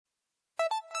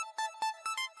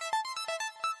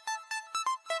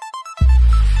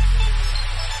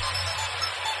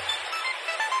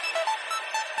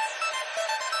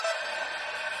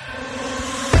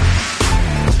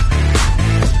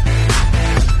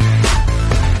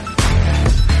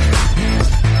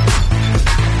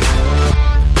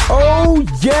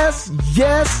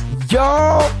Yes,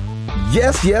 y'all.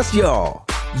 Yes, y'all.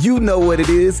 You know what it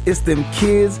is. It's them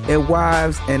kids and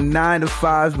wives and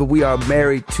 9-to-5s, but we are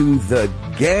married to the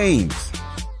games.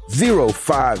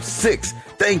 056.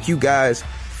 Thank you guys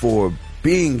for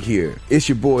being here. It's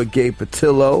your boy Gabe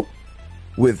Patillo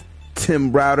with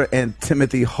Tim Router and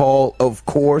Timothy Hall, of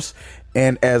course.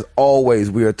 And as always,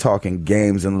 we are talking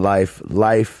games and life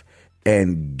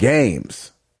and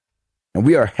games. And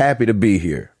we are happy to be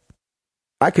here.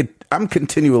 I'm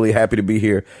continually happy to be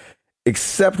here,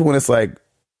 except when it's like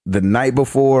the night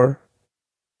before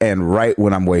and right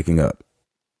when I'm waking up.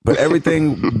 But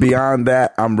everything beyond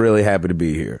that, I'm really happy to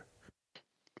be here.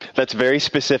 That's very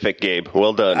specific, Gabe.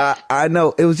 Well done. I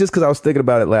know. It was just because I was thinking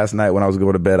about it last night when I was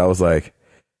going to bed. I was like,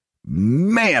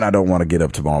 man, I don't want to get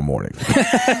up tomorrow morning.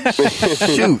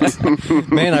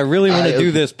 Shoot. Man, I really want to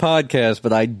do this podcast,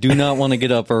 but I do not want to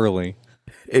get up early.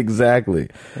 Exactly.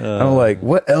 I'm like,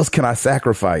 what else can I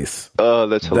sacrifice? Oh,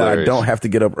 that's hilarious. That I don't have to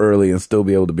get up early and still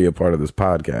be able to be a part of this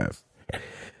podcast.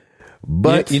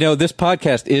 But you know, this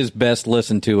podcast is best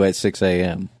listened to at 6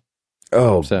 a.m.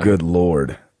 Oh, so. Good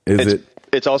Lord.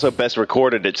 It's also best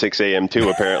recorded at 6 a.m. too,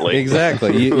 apparently.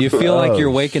 Exactly. You feel like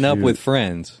you're waking up with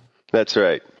friends. That's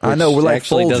right. I know. We're like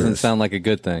actually Folgers. Doesn't sound like a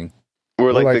good thing.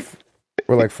 We're like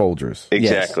Folgers.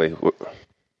 Exactly. Yes.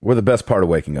 We're the best part of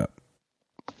waking up.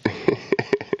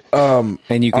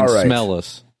 And you can smell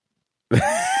us. Which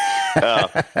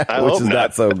is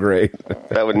not so great.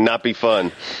 That would not be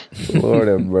fun. Lord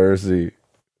have mercy.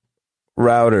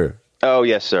 Router. Oh,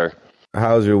 yes, sir.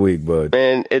 How's your week, bud?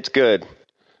 Man, it's good.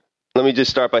 Let me just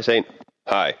start by saying,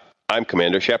 hi, I'm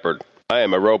Commander Shepard. I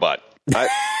am a robot.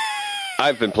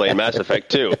 I've been playing Mass Effect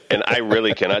 2, and I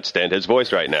really cannot stand his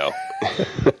voice right now.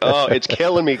 Oh, it's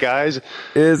killing me, guys.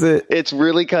 Is it? It's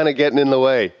really kind of getting in the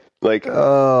way. Like,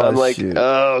 I'm like, shit.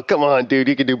 Oh, come on, dude.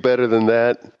 You can do better than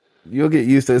that. You'll get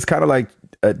used to it. It's kind of like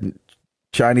a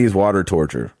Chinese water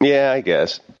torture. Yeah, I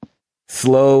guess.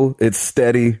 Slow, it's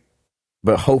steady,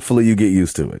 but hopefully you get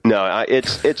used to it. No,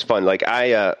 it's fun. Like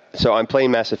so I'm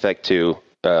playing Mass Effect 2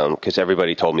 because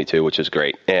everybody told me to, which is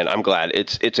great, and I'm glad.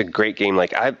 It's a great game.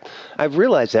 Like I've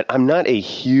realized that I'm not a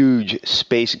huge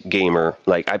space gamer.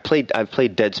 Like I've played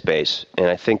Dead Space, and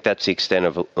I think that's the extent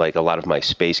of like a lot of my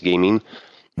space gaming.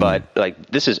 But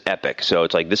like this is epic, so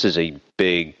it's like this is a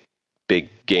big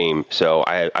game. So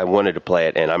I wanted to play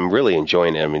it, and I'm really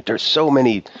enjoying it. I mean, there's so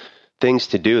many things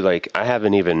to do. Like I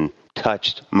haven't even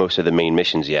touched most of the main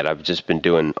missions yet. I've just been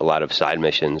doing a lot of side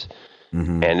missions,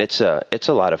 and it's a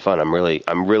lot of fun. I'm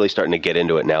really starting to get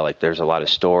into it now. Like there's a lot of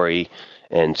story,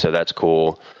 and so that's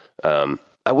cool.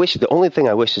 The only thing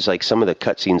I wish is like some of the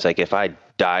cutscenes, like if I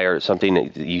die or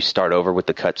something, you start over with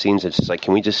the cutscenes. It's just like,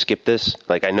 can we just skip this?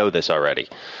 Like I know this already,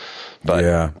 but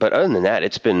other than that,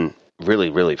 it's been really,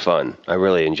 really fun. I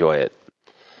really enjoy it.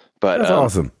 But that's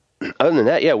awesome. Other than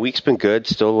that, yeah, week's been good.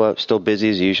 Still busy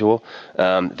as usual.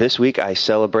 This week I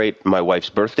celebrate my wife's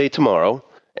birthday tomorrow,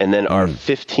 and then our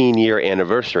 15-year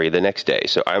anniversary the next day.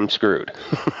 So I'm screwed.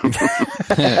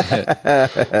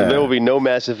 There will be no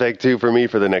Mass Effect 2 for me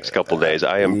for the next couple days.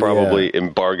 I am probably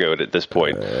embargoed at this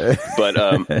point.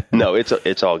 But no,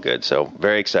 it's all good. So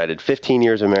very excited. 15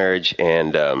 years of marriage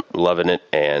and loving it.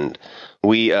 And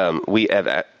we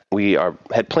had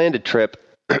planned a trip,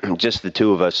 just the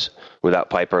two of us, without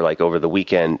Piper, like over the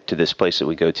weekend to this place that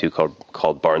we go to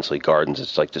called Barnsley Gardens.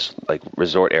 It's like this like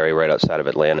resort area right outside of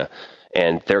Atlanta.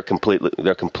 And they're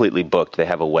completely booked. They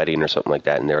have a wedding or something like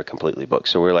that, and they're completely booked.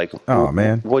 So we're like, oh,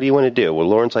 man, what do you want to do? Well,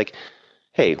 Lauren's like,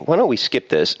 hey, why don't we skip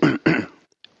this?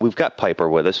 We've got Piper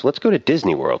with us. Let's go to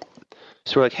Disney World.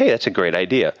 So we're like, hey, that's a great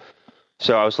idea.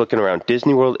 So I was looking around.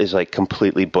 Disney World is like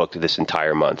completely booked this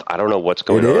entire month. I don't know what's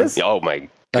going on. Oh, my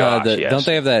gosh, yes. Don't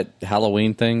they have that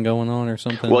Halloween thing going on or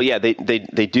something? Well, yeah, they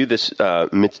do this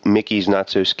Mickey's Not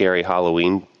So Scary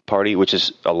Halloween party, which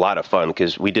is a lot of fun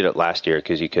because we did it last year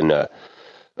because you can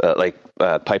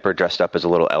Piper dressed up as a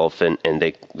little elephant, and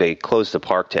they closed the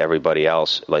park to everybody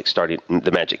else, like starting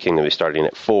the Magic Kingdom is starting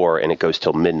at 4 and it goes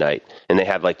till midnight, and they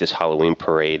have like this Halloween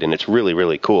parade, and it's really,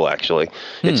 really cool. Actually,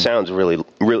 it sounds really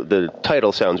the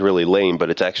title sounds really lame, but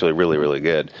it's actually really, really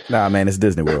good. Nah, man, it's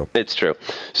Disney World. It's true.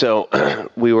 So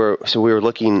we were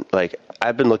looking, like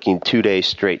I've been looking 2 days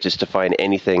straight just to find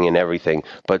anything and everything.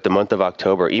 But the month of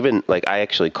October, even like I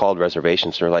actually called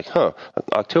reservations. They're like,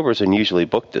 October's unusually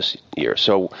booked this year.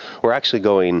 So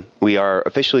we are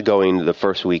officially going the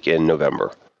first week in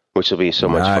November, which will be so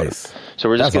much fun.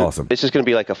 So that's awesome. It's just going to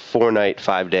be like a 4-night,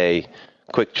 5-day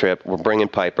quick trip. We're bringing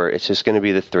Piper. It's just going to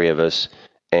be the three of us.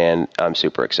 And I'm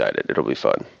super excited. It'll be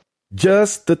fun.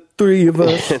 Just the three of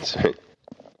us. That's right.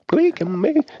 We can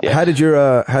make it. Yeah. How did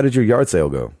your yard sale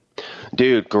go?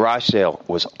 Dude, garage sale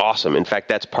was awesome. In fact,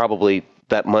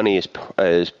 that money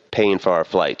is paying for our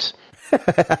flights.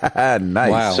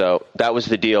 Nice. Wow. So that was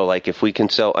the deal. Like, if we can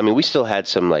sell, I mean, we still had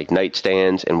some like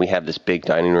nightstands, and we have this big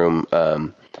dining room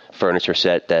furniture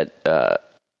set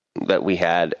that we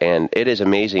had, and it is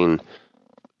amazing.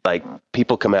 Like,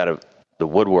 people come out of the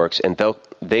woodworks, and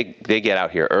they get out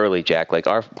here early, Jack. Like,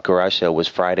 our garage sale was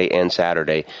Friday and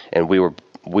Saturday, and we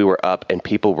were up, and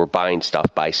people were buying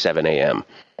stuff by 7 a.m.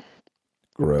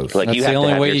 Gross. Like, That's the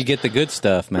only way you get the good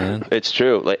stuff, man. It's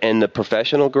true. Like, and the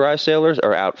professional garage sailors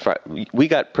are out. We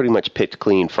got pretty much picked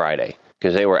clean Friday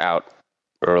because they were out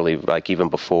early, like even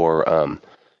before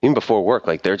work.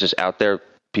 Like, they're just out there.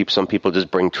 Some people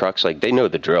just bring trucks. Like, they know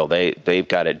the drill. They've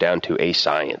got it down to a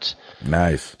science.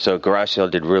 Nice. So garage sale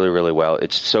did really, really well.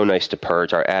 It's so nice to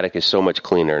purge. Our attic is so much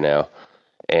cleaner now,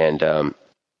 and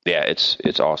yeah,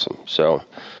 it's awesome. So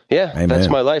yeah, Amen. That's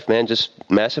my life, man. Just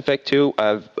Mass Effect 2.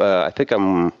 I think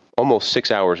I'm almost 6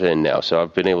 hours in now, so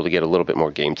I've been able to get a little bit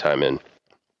more game time in.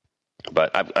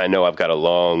 But I know I've got a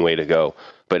long way to go.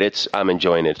 But I'm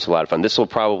enjoying it. It's a lot of fun. This will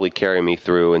probably carry me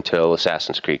through until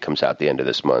Assassin's Creed comes out the end of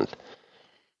this month.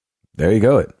 There you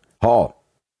go. Hall.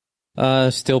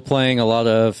 Still playing a lot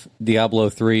of Diablo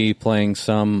 3, playing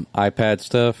some iPad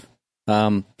stuff.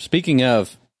 Speaking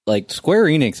of, like, Square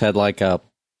Enix had like a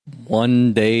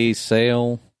 1-day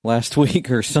sale last week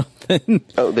or something.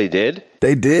 Oh, they did?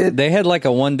 They did? They had like a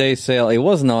 1-day sale. It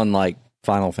wasn't on like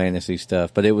Final Fantasy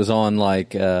stuff, but it was on like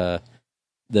the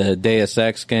Deus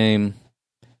Ex game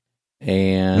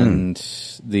and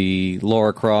the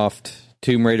Lara Croft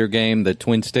Tomb Raider game, the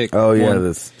twin stick. Oh, yeah, one.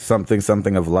 this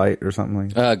something of light or something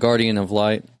like that. Guardian of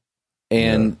Light.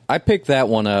 And I picked that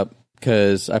one up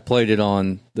because I played it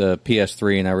on the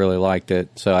PS3 and I really liked it.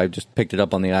 So I just picked it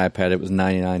up on the iPad. It was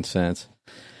 99 cents.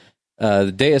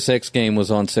 The Deus Ex game was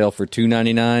on sale for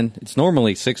 $2.99. It's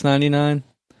normally $6.99.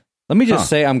 Let me just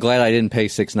say I'm glad I didn't pay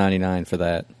 $6.99 for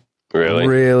that. Really?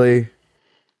 Really?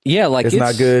 Yeah, like It's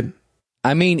not good?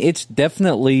 I mean, it's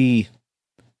definitely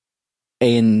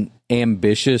an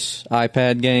ambitious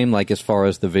iPad game, like as far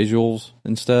as the visuals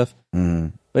and stuff.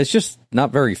 Mm. But it's just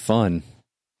not very fun.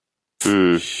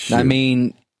 Shoot. I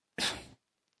mean,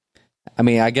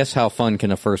 I guess how fun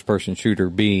can a first-person shooter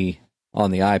be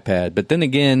on the iPad? But then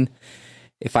again,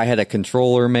 if I had a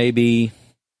controller, maybe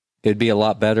it'd be a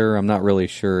lot better. I'm not really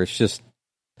sure. It's just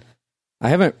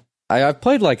I've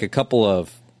played like a couple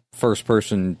of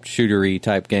first-person shootery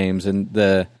type games, and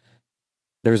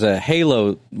there's a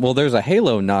Halo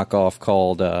knockoff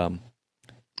called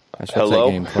what's Hello?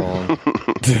 that game called?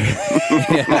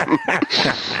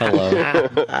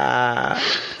 Hello.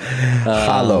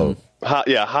 Hollow.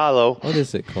 Hollow. What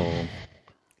is it called?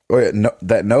 Wait,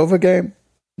 that Nova game?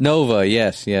 Nova,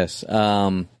 yes.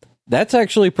 That's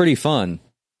actually pretty fun.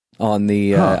 On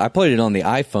the I played it on the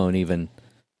iPhone even,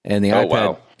 and the iPad.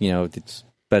 Wow. It's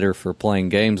better for playing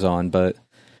games on. But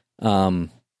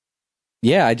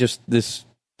yeah,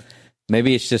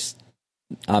 maybe it's just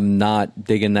I'm not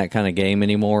digging that kind of game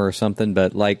anymore or something.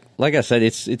 But like I said,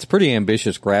 it's pretty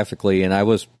ambitious graphically, and I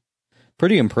was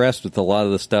pretty impressed with a lot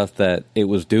of the stuff that it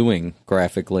was doing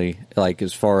graphically. Like,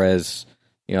 as far as,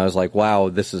 I was like, wow,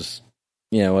 this is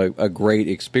a great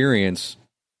experience.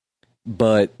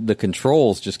 But the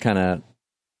controls just kind of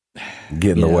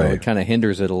get in the way. It kind of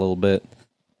hinders it a little bit.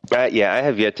 Yeah, I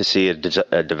have yet to see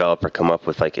a developer come up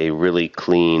with like a really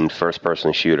clean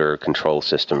first-person shooter control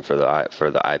system for the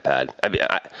iPad. I mean,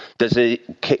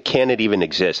 can it even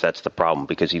exist? That's the problem,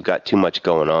 because you've got too much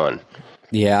going on.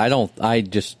 Yeah,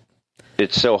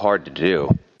 it's so hard to do.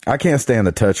 I can't stand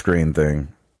the touchscreen thing.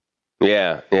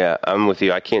 Yeah, I'm with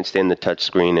you. I can't stand the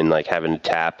touchscreen and like having to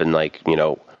tap and like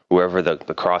wherever the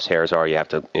crosshairs are, you have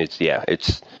to.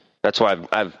 That's why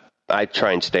I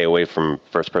try and stay away from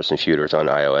first-person shooters on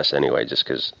iOS anyway,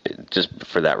 just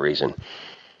for that reason.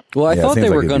 Well, I thought they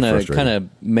were going to kind of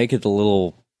make it a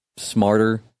little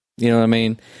smarter. You know what I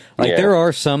mean? Like, there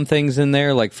are some things in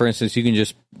there. Like, for instance,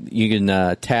 you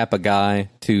can tap a guy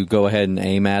to go ahead and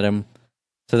aim at him.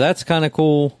 So that's kind of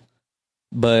cool.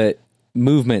 But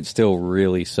movement still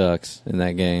really sucks in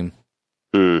that game.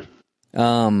 Yeah,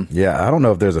 I don't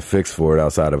know if there's a fix for it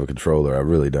outside of a controller. I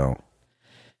really don't.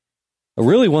 I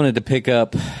really wanted to pick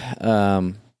up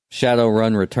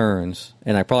Shadowrun Returns,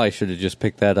 and I probably should have just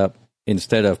picked that up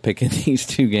instead of picking these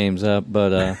two games up.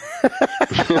 But I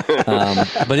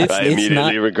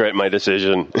immediately regret my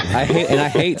decision. I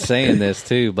hate saying this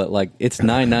too, but like, it's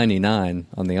 $9.99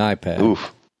 on the iPad.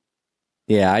 Oof.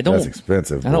 Yeah, That's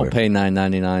expensive. I don't pay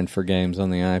 $9.99 for games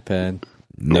on the iPad.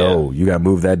 No, you got to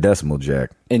move that decimal,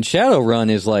 Jack. And Shadowrun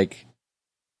is like,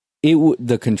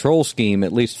 the control scheme,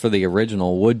 at least for the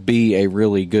original, would be a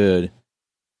really good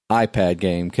iPad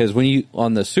game, because when you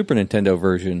on the Super Nintendo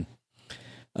version,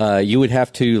 you would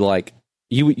have to like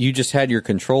you just had your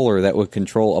controller that would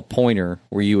control a pointer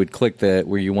where you would click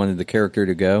where you wanted the character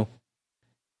to go.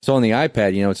 So on the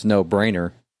iPad, it's no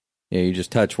brainer. Yeah, you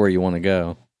just touch where you want to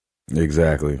go.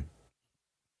 Exactly.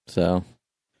 So,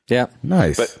 yeah,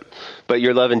 nice. But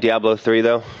you're loving Diablo 3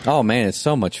 though. Oh man, it's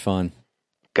so much fun.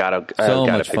 Gotta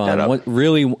much pick fun. that up. What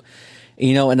really,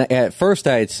 and at first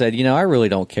I had said, I really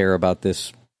don't care about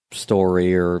this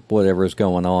story or whatever is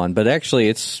going on, but actually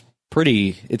it's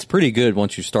pretty good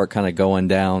once you start kind of going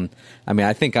down. I mean,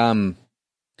 I think I'm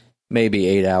maybe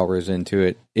 8 hours into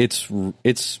it. It's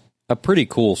a pretty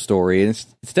cool story, and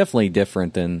it's definitely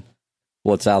different than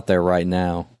what's out there right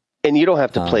now. And you don't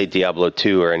have to play Diablo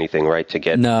 2 or anything, right, to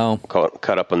get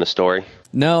caught up on the story?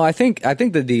 No, I think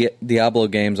the Diablo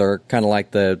games are kind of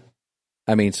like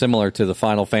similar to the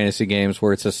Final Fantasy games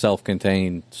where it's a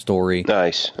self-contained story.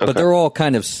 Nice. Okay. But they're all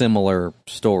kind of similar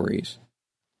stories.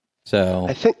 So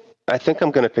I think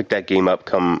I'm going to pick that game up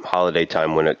come holiday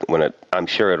time when it I'm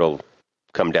sure it'll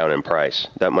come down in price.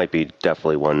 That might be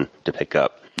definitely one to pick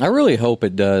up. I really hope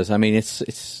it does. I mean,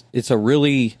 it's a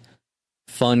really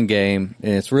fun game,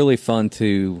 and it's really fun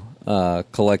to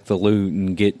collect the loot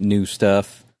and get new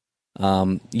stuff.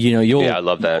 I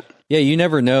love that. Yeah, you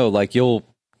never know. Like you'll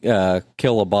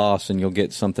kill a boss and you'll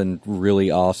get something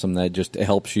really awesome that just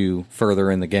helps you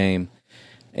further in the game.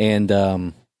 And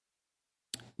the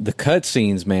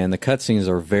cutscenes, man,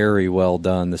 are very well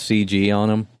done. The CG on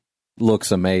them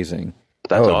looks amazing.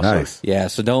 That's awesome. Nice. Yeah,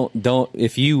 so don't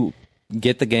if you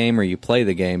get the game or you play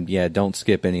the game, don't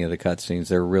skip any of the cutscenes.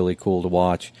 They're really cool to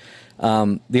watch.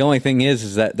 The only thing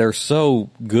is that they're so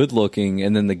good looking,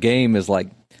 and then the game is like,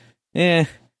 so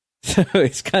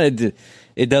it's kind of,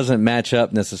 it doesn't match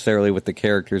up necessarily with the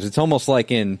characters. It's almost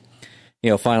like in,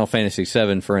 Final Fantasy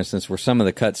VII, for instance, where some of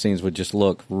the cutscenes would just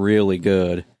look really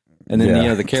good. And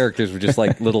then, the characters were just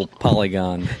like little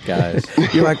polygon guys.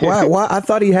 You're like, why? I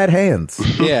thought he had hands.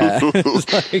 Yeah.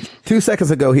 It's like, 2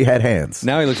 seconds ago, he had hands.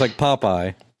 now he looks like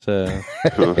Popeye. So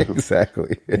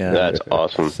Exactly. yeah, That's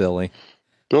awesome. silly.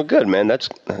 Well, good, man. That's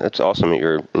awesome that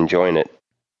you're enjoying it.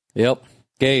 Yep.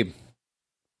 Gabe,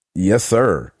 Yes,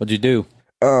 sir. what'd you do?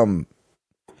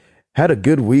 Had a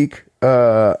good week.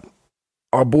 Our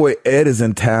boy Ed is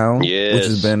in town, Yes. which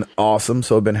has been awesome.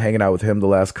 So I've been hanging out with him the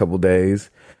last couple days,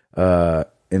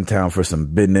 in town for some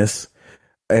business.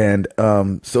 And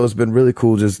so it's been really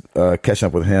cool just catching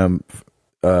up with him.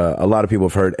 A lot of people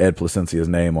have heard Ed Placencia's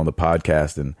name on the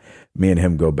podcast, and me and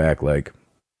him go back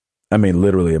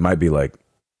literally, it might be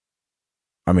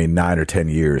 9 or 10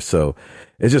 years. So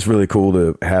it's just really cool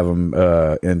to have him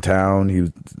in town. He's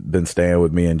been staying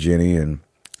with me and Jenny and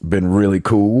been really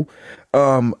cool.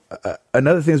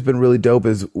 Another thing that's been really dope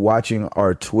is watching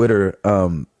our Twitter.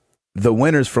 The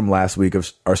winners from last week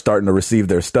are starting to receive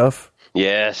their stuff.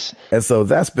 Yes. And so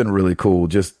that's been really cool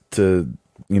just to,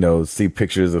 see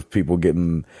pictures of people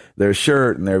getting their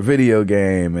shirt and their video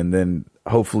game. And then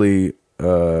hopefully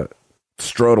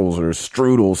Strudels or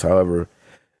Strudels, however,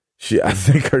 she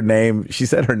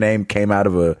said her name came out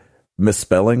of a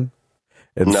misspelling.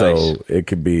 And Nice. so it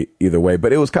could be either way.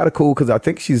 But it was kind of cool because I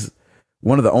think she's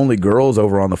one of the only girls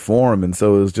over on the forum. And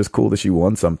so it was just cool that she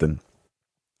won something.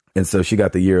 And so she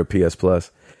got the year of PS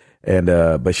Plus. And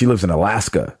but she lives in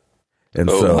Alaska. And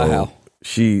wow.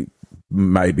 She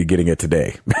might be getting it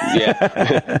today.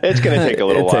 Yeah. It's going to take a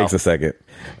little while. It takes a second.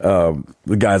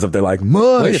 The guys up there like,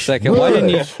 mush. Wait a second.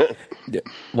 Mush.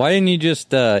 Why didn't you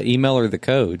just email her the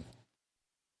code?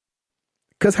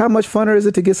 Because how much funner is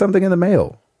it to get something in the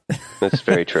mail? That's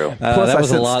very true. Plus, that I was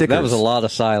sent a lot. stickers. That was a lot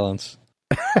of silence.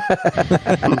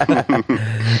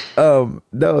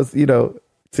 No, it's,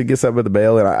 to get something in the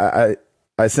mail. And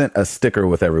I sent a sticker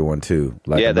with everyone too.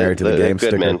 Like a Married to the Game good,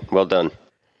 sticker. man. Well done.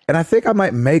 And I think I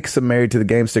might make some Married to the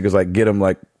Game stickers,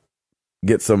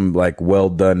 get some well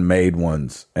done made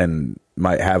ones and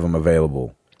might have them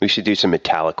available. We should do some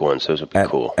metallic ones. Those would be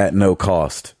cool. At no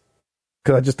cost.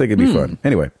 Because I just think it'd be fun.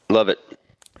 Anyway. Love it.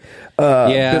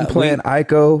 Been playing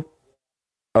Ico.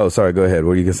 Oh, sorry. Go ahead.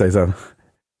 Were you going to say something?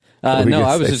 No,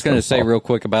 I was just going to say real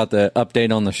quick about the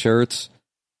update on the shirts.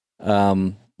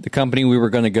 The company we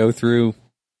were going to go through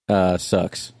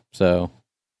sucks. So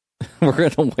we're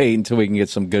going to wait until we can get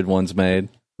some good ones made.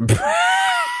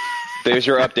 There's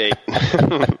your update.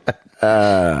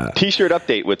 T-shirt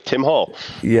update with Tim Hall.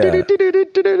 Yeah.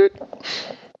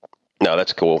 No,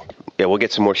 that's cool. Yeah, we'll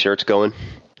get some more shirts going.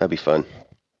 That'd be fun.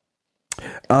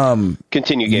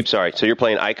 Continue, Gabe. Sorry. So you're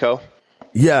playing Ico?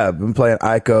 Yeah, I've been playing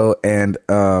Ico, and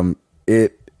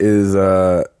it is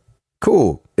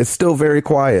cool. It's still very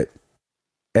quiet.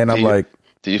 And I'm like...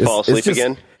 Did you fall asleep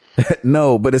again?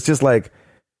 No, but it's just like,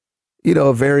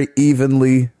 a very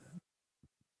evenly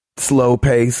slow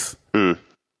pace.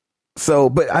 So,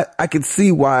 but I could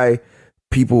see why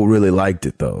people really liked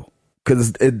it though,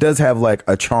 because it does have like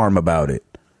a charm about it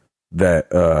that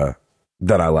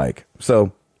I like.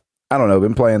 So I don't know.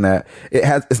 Been playing that.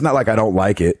 It's not like I don't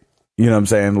like it. You know what I'm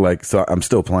saying? Like, so I'm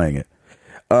still playing it.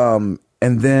 And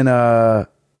then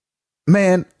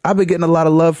man, I've been getting a lot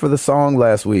of love for the song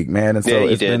last week, man, and so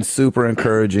it's been super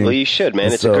encouraging. Well, you should,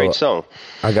 man. It's a great song.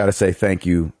 I got to say thank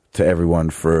you to everyone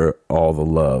for all the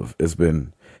love. It's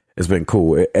been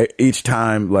cool. Each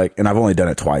time, like, and I've only done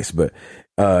it twice, but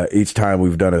each time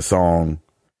we've done a song,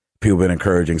 people have been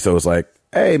encouraging. So it's like,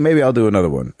 hey, maybe I'll do another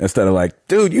one instead of like,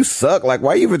 dude, you suck. Like,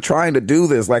 why are you even trying to do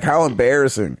this? Like, how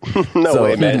embarrassing. No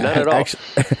way, man. Not at all.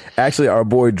 Actually, our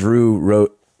boy Drew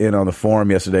wrote in on the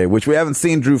forum yesterday, which we haven't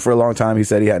seen Drew for a long time. He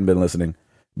said he hadn't been listening,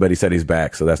 but he said he's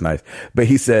back. So that's nice. But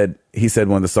he said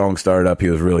when the song started up, he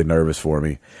was really nervous for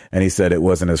me. And he said it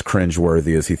wasn't as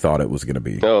cringeworthy as he thought it was going to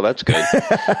be. Oh, that's good.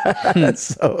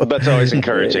 That's always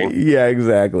encouraging. Yeah,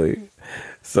 exactly.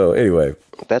 So anyway,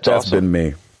 that's awesome.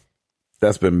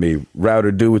 That's been me.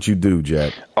 Router, do what you do,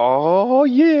 Jack. Oh,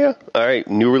 yeah. All right.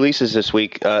 New releases this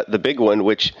week. The big one,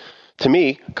 which to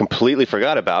me, completely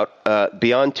forgot about,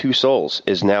 Beyond Two Souls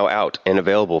is now out and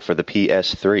available for the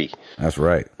PS3. That's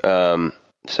right.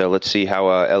 So let's see how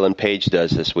Ellen Page does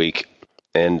this week,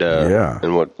 and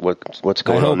what's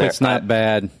going on there. I hope it's not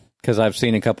bad, because I've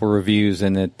seen a couple reviews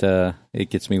and it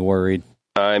gets me worried.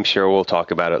 I'm sure we'll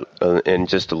talk about it in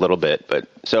just a little bit. But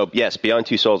so yes, Beyond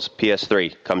Two Souls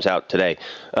PS3 comes out today.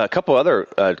 A couple other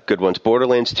good ones.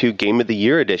 Borderlands 2 Game of the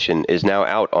Year Edition is now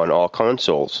out on all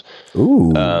consoles.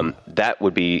 Ooh,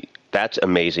 that's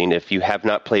amazing. If you have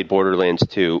not played Borderlands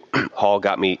 2, Hall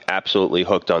got me absolutely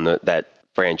hooked on that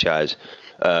franchise.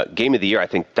 Game of the Year, I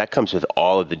think that comes with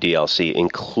all of the DLC,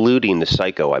 including the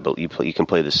Psycho. I believe you can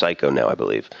play the Psycho now, I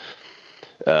believe.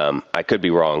 I could be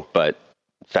wrong, but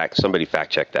somebody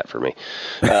fact check that for me.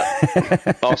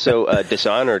 Also,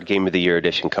 Dishonored Game of the Year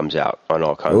Edition comes out on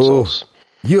all consoles.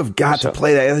 Ooh, you have got to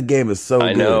play that. That game is so good.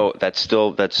 I know.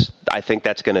 I think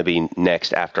that's going to be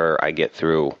next after I get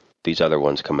through these other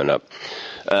ones coming up.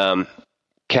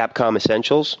 Capcom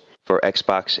Essentials for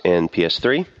Xbox and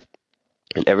PS3.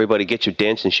 And everybody get your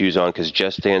dancing shoes on, because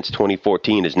Just Dance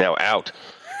 2014 is now out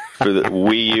for the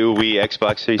Wii U, Wii,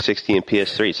 Xbox 360, and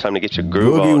PS3. It's time to get your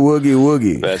groove on. Woogie,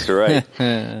 woogie. That's right.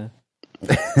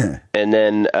 And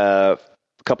then a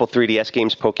couple 3DS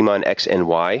games, Pokemon X and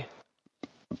Y.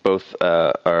 Both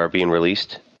are being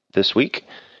released this week.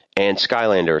 And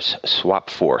Skylanders Swap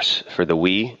Force for the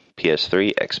Wii,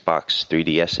 PS3, Xbox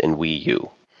 3DS, and Wii U.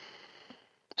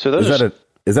 So those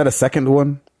is that a second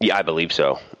one? Yeah, I believe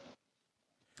so.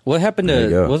 What happened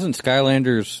to, wasn't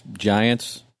Skylanders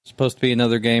Giants supposed to be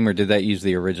another game, or did that use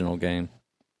the original game?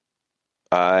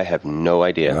 I have no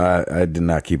idea. I did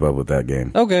not keep up with that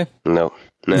game. Okay. No,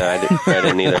 I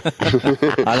didn't either.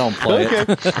 I don't play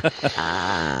it.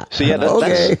 So yeah,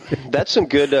 that's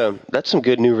some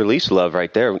good new release love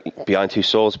right there. Beyond Two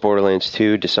Souls, Borderlands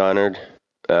 2, Dishonored.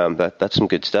 That's some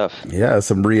good stuff. Yeah,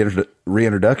 some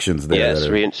reintroductions there.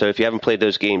 Yes, so if you haven't played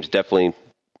those games, definitely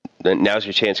now's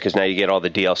your chance, because now you get all the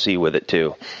DLC with it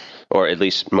too, or at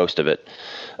least most of it.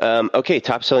 Okay,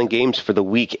 top selling games for the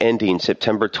week ending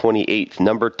September 28th,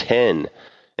 number 10.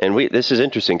 And this is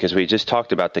interesting because we just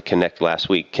talked about the Kinect last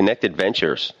week. Kinect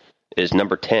Adventures is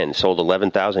number 10, sold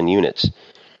 11,000 units.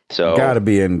 So got to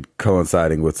be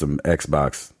coinciding with some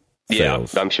Xbox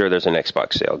sales. Yeah, I'm sure there's an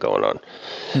Xbox sale going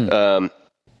on.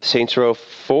 Saints Row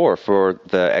 4 for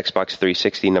the Xbox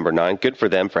 360, number 9. Good for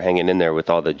them for hanging in there with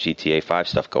all the GTA 5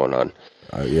 stuff going on.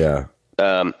 Yeah.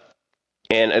 And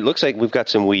it looks like we've got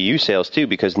some Wii U sales, too,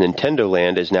 because Nintendo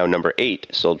Land is now number 8,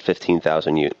 sold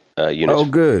 15,000 units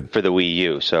for the Wii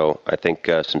U. So I think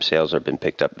some sales have been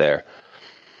picked up there.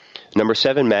 Number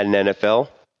 7, Madden NFL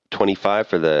 25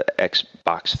 for the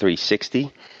Xbox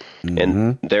 360. Mm-hmm.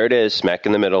 And there it is, smack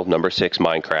in the middle, number 6,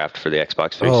 Minecraft for the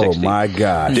Xbox 360. Oh, my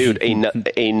God. Dude,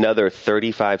 another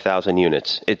 35,000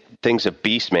 units. Thing's a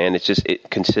beast, man.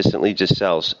 It consistently just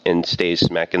sells and stays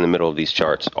smack in the middle of these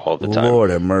charts all the time.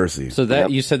 Lord have mercy. So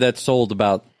you said that sold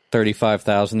about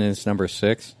 35,000 and it's number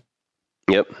 6?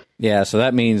 Yep. Yeah, so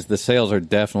that means the sales are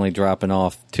definitely dropping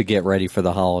off to get ready for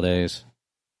the holidays.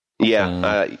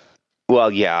 Yeah.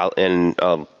 And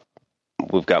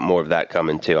we've got more of that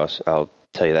coming, too. I'll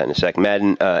tell you that in a sec.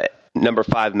 Madden, number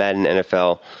 5, Madden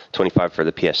NFL 25 for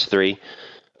the PS3.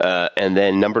 And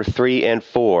then number 3 and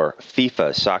 4,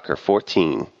 FIFA Soccer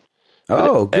 14.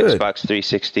 Oh, good. Xbox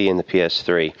 360 and the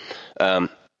PS3.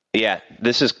 Yeah,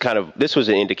 this was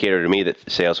an indicator to me that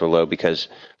the sales were low because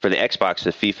for the Xbox,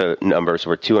 the FIFA numbers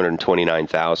were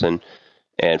 229,000,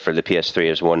 and for the PS3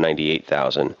 it was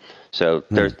 198,000. So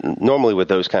there's normally with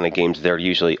those kind of games, they're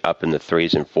usually up in the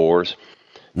 3s and 4s.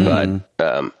 But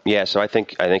so I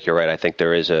think you're right. I think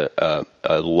there is a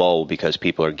lull because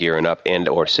people are gearing up and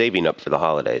or saving up for the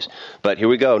holidays. But here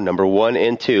we go, number 1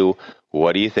 and 2.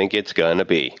 What do you think it's gonna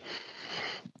be?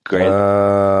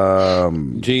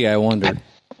 Gee, I wonder.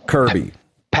 Kirby.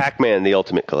 Pac-Man: The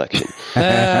Ultimate Collection.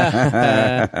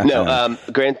 No,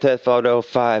 Grand Theft Auto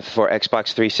 5 for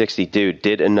Xbox 360, dude,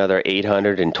 did another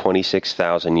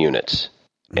 826,000 units.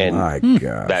 And my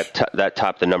gosh. that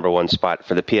topped the number 1 spot.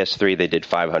 For the PS3, they did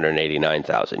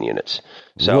 589,000 units.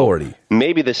 So Lordy.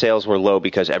 maybe the sales were low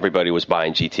because everybody was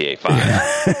buying GTA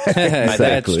 5.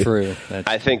 That's true.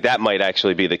 I think that might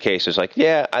actually be the case. It's like,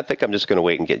 yeah, I think I'm just going to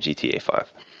wait and get GTA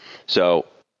 5. So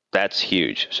that's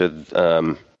huge.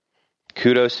 So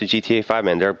kudos to GTA 5,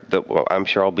 man. I'm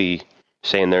sure I'll be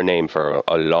saying their name for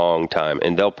a long time,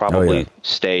 and they'll probably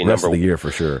stay rest of the year for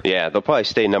sure. Yeah, they'll probably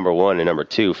stay number 1 and number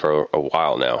 2 for a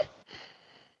while now.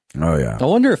 Oh yeah. I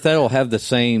wonder if that'll have the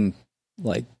same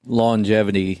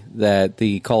longevity that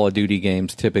the Call of Duty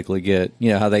games typically get.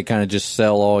 You know how they kind of just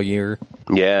sell all year.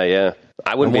 Yeah.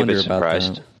 I wouldn't be a bit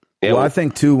surprised. Yeah, well, I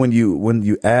think too when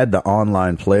you add the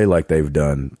online play like they've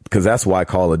done, because that's why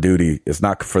Call of Duty, it's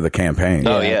not for the campaign.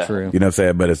 Oh yeah, true. You know what I'm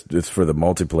saying? But it's for the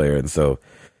multiplayer, and so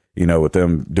with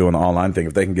them doing the online thing,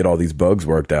 if they can get all these bugs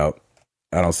worked out,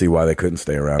 I don't see why they couldn't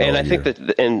stay around. And all I think year.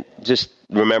 and just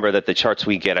remember that the charts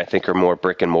we get, I think, are more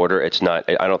brick and mortar. It's not.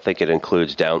 I don't think it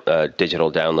includes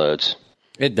digital downloads.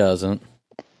 It doesn't.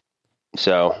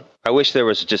 So I wish there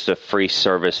was just a free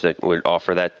service that would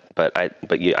offer that.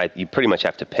 But you pretty much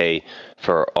have to pay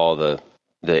for all the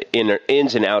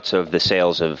ins and outs of the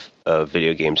sales of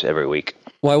video games every week.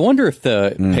 Well, I wonder if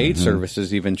the paid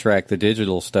services even track the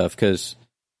digital stuff because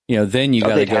then you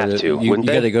got to go to you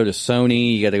got to go to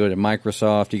Sony, you got to go to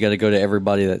Microsoft, you got to go to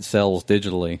everybody that sells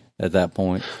digitally at that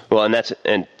point. Well, and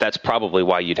that's probably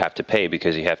why you'd have to pay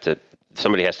because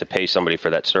somebody has to pay somebody for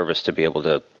that service to be able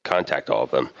to contact all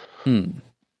of them.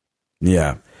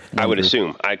 Yeah. I would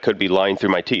assume. I could be lying through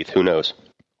my teeth. Who knows?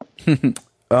 To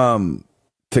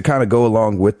kind of go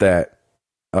along with that,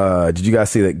 did you guys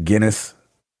see that Guinness,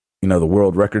 the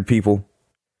world record people,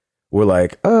 were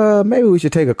like, maybe we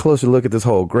should take a closer look at this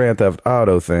whole Grand Theft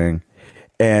Auto thing.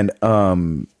 And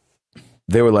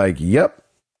they were like, yep,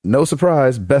 no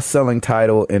surprise, best-selling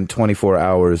title in 24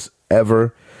 hours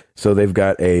ever. So they've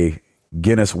got a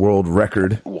Guinness World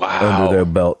Record under their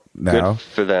belt now. Good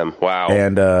for them. Wow.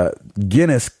 And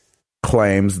Guinness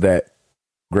claims that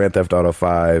Grand Theft Auto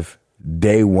 5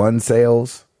 day 1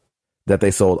 sales, that they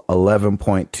sold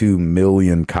 11.2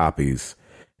 million copies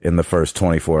in the first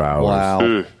 24 hours.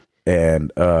 Wow.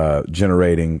 And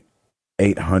generating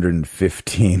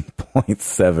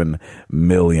 $815.7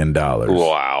 million.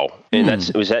 Wow. And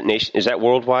is that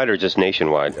worldwide or just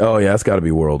nationwide? Oh yeah, it's got to be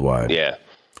worldwide. Yeah.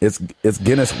 It's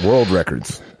Guinness World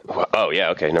Records. Oh yeah,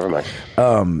 okay, never mind.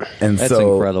 And that's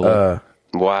so incredible.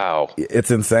 Wow. It's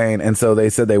insane. And so they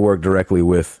said they worked directly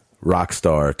with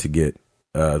Rockstar to get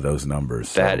those numbers.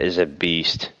 So that is a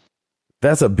beast.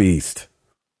 That's a beast.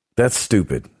 That's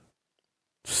stupid.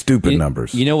 Stupid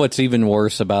numbers. You know what's even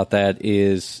worse about that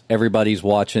is everybody's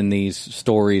watching these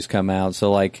stories come out.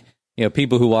 So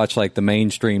people who watch the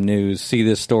mainstream news see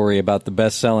this story about the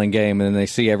best-selling game, and then they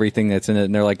see everything that's in it,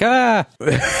 and they're like, ah!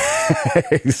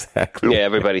 Exactly. Yeah,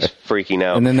 everybody's freaking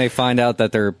out. And then they find out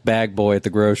that their bag boy at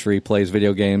the grocery plays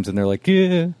video games, and they're like,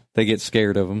 yeah. They get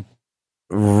scared of him.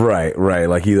 Right.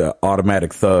 Like he's an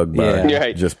automatic thug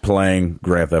by just playing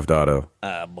Grand Theft Auto.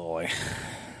 Ah, boy.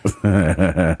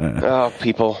 Oh,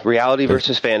 people. Reality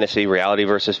versus fantasy.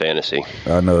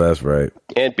 I know that's right.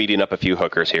 And beating up a few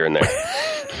hookers here and there.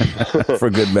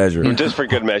 For good measure. Just for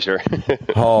good measure.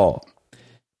 Hall.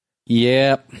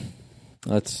 Yep.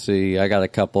 Let's see. I got a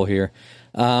couple here.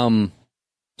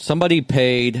 Somebody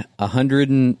paid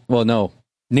nearly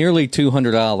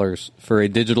 $200 for a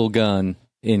digital gun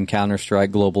in Counter-Strike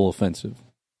Global Offensive.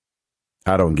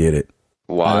 I don't get it.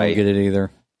 Why? I don't get it either.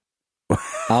 I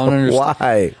don't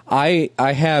understand. Why?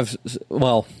 I have,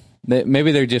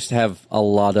 maybe they just have a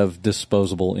lot of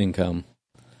disposable income.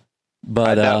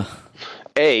 But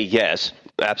A, yes,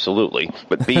 absolutely.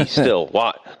 But B, still,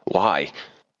 why?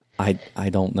 I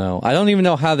don't know. I don't even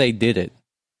know how they did it.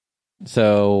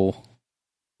 So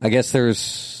I guess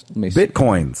there's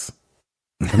Bitcoins.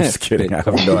 I'm just kidding. I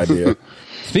have no idea.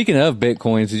 Speaking of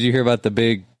Bitcoins, did you hear about the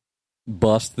big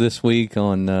bust this week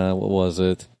on what was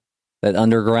it? That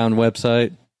underground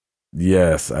website?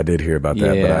 Yes, I did hear about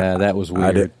that. Yeah, but that was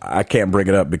weird. I can't bring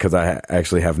it up because I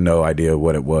actually have no idea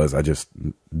what it was. I just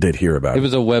did hear about it. It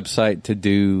was a website to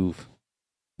do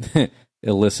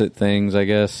illicit things, I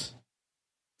guess.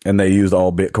 And they used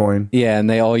all Bitcoin? Yeah, and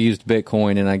they all used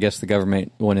Bitcoin, and I guess the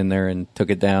government went in there and took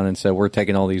it down and said, we're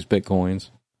taking all these Bitcoins.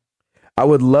 I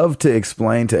would love to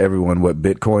explain to everyone what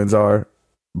Bitcoins are,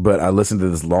 but I listened to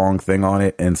this long thing on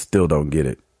it and still don't get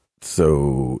it.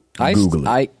 So Google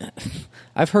it.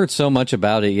 I've heard so much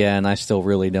about it, yeah, and I still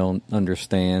really don't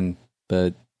understand,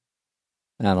 but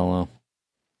I don't know.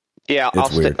 Yeah,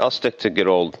 I'll stick to good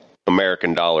old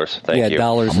American dollars. Thank you. Yeah,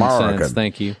 dollars and cents.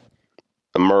 Thank you.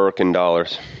 American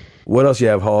dollars. What else you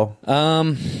have, Hall?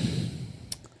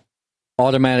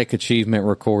 Automatic achievement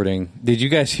recording. Did you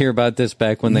guys hear about this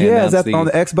back when they announced is that on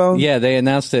the X-Bone? Yeah, they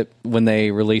announced it when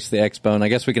they released the X-Bone. I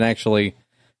guess we can actually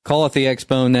call it the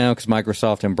X-Bone now because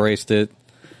Microsoft embraced it.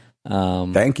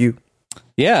 Thank you.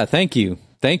 Yeah, thank you.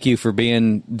 Thank you for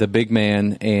being the big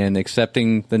man and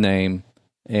accepting the name,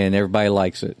 and everybody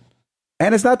likes it.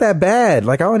 And it's not that bad.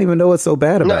 Like, I don't even know what's so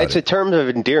bad about it. No, it's a term of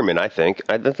endearment, I think.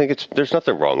 I don't think there's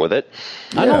nothing wrong with it.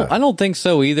 Yeah. I don't think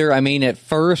so either. I mean, at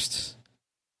first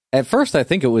I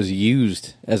think it was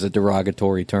used as a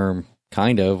derogatory term,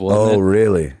 kind of, wasn't it? Oh,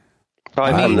 really?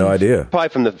 Probably I have no idea. Probably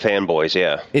from the fanboys,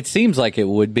 yeah. It seems like it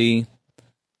would be,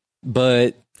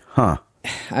 but I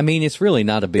mean, it's really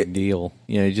not a big deal.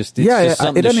 You know, just it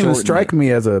doesn't even strike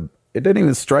me as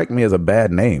a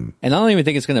bad name. And I don't even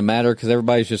think it's going to matter because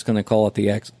everybody's just going to call it the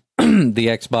the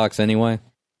Xbox anyway.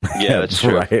 Yeah, that's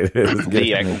true. Right.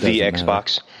 the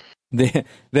Xbox.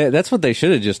 That's what they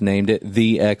should have just named it,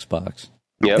 the Xbox.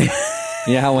 Yep.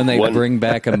 You know how when they bring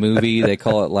back a movie, they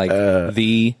call it like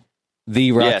the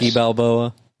Rocky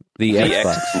Balboa, the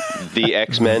Xbox, the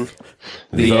X-Men,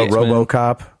 the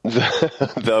RoboCop.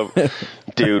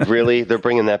 Dude, really? They're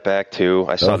bringing that back too.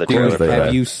 I saw the trailer.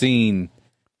 Have you seen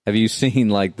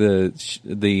like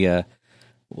the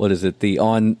what is it? The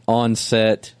on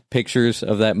set pictures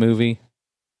of that movie?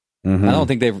 Mm-hmm. I don't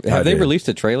think have they released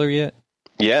a trailer yet?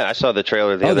 Yeah, I saw the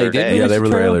trailer the other day. Yeah, they were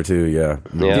the trailer too, yeah.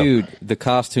 Dude, the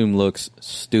costume looks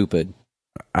stupid.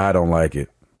 I don't like it.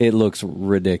 It looks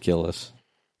ridiculous.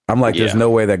 I'm like, there's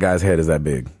no way that guy's head is that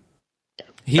big.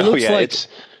 He looks like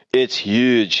it's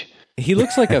huge. He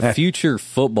looks like a future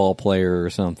football player or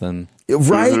something.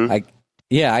 Right? Mm-hmm.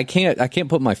 I can't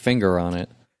put my finger on it.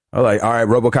 I'm like, all right,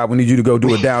 RoboCop, we need you to go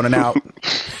do a down and out.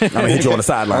 I'm going to hit you on the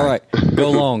sideline. All right,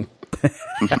 go long.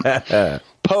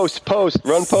 Post,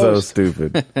 run post. So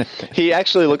stupid. He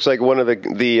actually looks like one of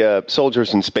the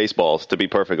soldiers in Spaceballs, to be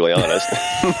perfectly honest.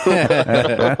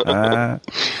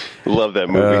 Love that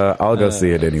movie. I'll go see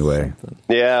it anyway.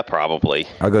 Yeah, probably.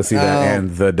 I'll go see that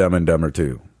and The Dumb and Dumber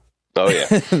 2. Oh,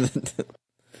 yeah.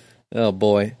 Oh,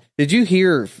 boy. Did you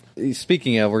hear,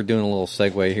 speaking of, we're doing a little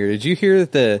segue here. Did you hear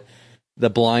that the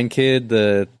blind kid,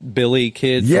 the Billy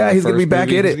kid? Yeah, he's going to be back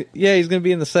in it. Yeah, he's going to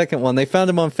be in the second one. They found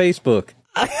him on Facebook.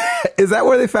 Is that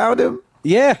where they found him?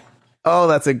 Yeah. Oh,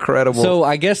 that's incredible. So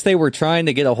I guess they were trying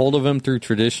to get a hold of him through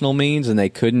traditional means, and they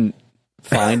couldn't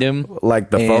find him. Like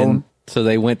the phone? So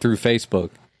they went through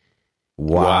Facebook.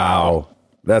 Wow.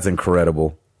 That's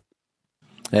incredible.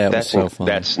 Yeah, it was so fun.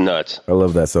 That's nuts. I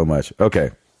love that so much.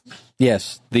 Okay.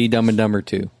 Yes, The Dumb and Dumber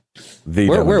 2. The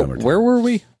Dumb and Dumber 2. Where were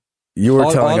we? You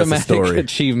were telling us a story. Automatic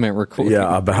achievement recording.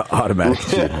 Yeah, about automatic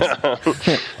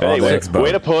achievements. Hey,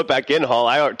 way to pull it back in, Hall.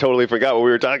 I totally forgot what we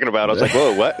were talking about. I was like,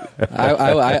 whoa, what?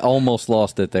 I almost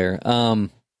lost it there.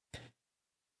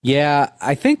 Yeah,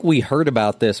 I think we heard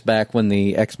about this back when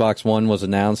the Xbox One was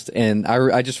announced, and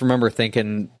I just remember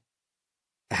thinking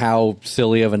how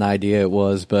silly of an idea it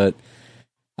was. But,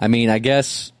 I mean, I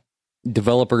guess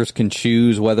developers can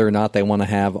choose whether or not they want to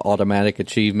have automatic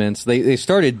achievements. They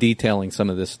started detailing some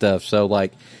of this stuff. So,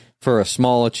 like, for a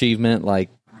small achievement, like,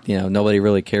 you know, nobody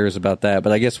really cares about that.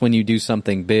 But I guess when you do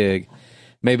something big,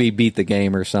 maybe beat the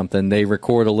game or something, they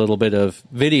record a little bit of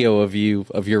video of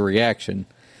your reaction.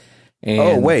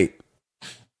 And wait.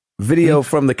 Video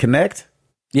from the Kinect?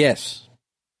 Yes.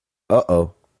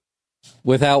 Uh-oh.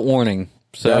 Without warning.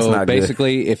 So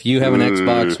basically, if you have an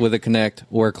Xbox with a Kinect,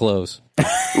 wear clothes.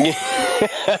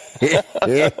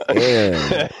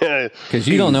 Because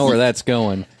you don't know where that's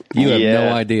going. You have no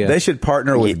idea. They should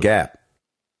partner with Gap.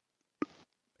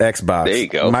 Xbox. There you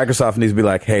go. Microsoft needs to be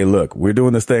like, hey, look, we're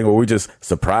doing this thing where we're just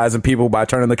surprising people by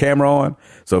turning the camera on.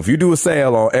 So if you do a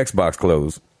sale on Xbox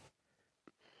clothes,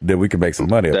 then we can make some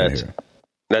money up in here.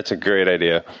 That's a great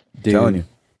idea. Dude, I'm telling you.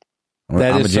 I'm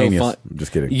a genius. So fun. I'm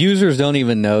just kidding. Users don't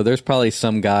even know. There's probably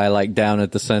some guy like down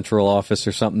at the central office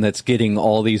or something that's getting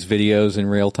all these videos in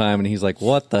real time, and he's like,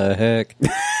 what the heck?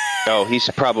 Oh, he's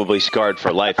probably scarred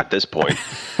for life at this point.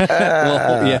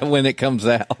 Well, yeah, when it comes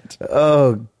out.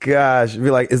 Oh gosh, be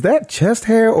like, is that chest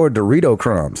hair or Dorito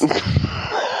crumbs?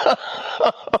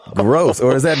 Gross.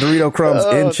 Or is that Dorito crumbs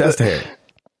in chest hair?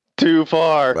 Too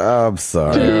far. I'm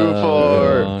sorry. Too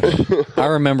far. I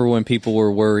remember when people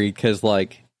were worried because,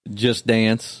 like, Just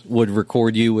Dance would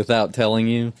record you without telling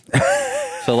you.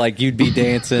 So, like, you'd be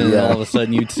dancing and all of a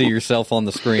sudden you'd see yourself on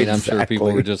the screen. Exactly. I'm sure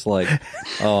people were just like,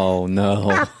 oh, no.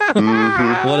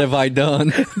 What have I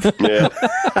done? Yeah.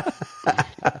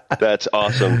 That's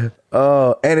awesome.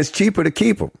 Oh, and it's cheaper to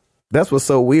keep them. That's what's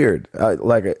so weird.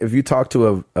 Like, if you talk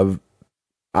to a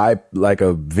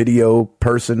video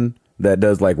person that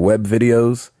does like web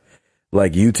videos,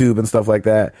 like YouTube and stuff like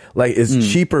that, like it's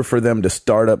cheaper for them to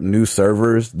start up new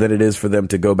servers than it is for them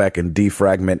to go back and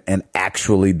defragment and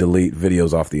actually delete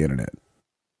videos off the internet.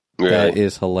 Really? That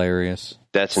is hilarious.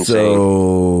 That's insane.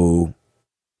 So,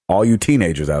 all you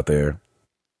teenagers out there,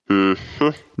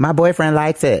 my boyfriend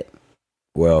likes it.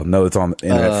 Well, no, it's on the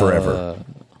internet forever.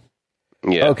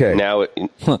 Yeah. Okay. Now,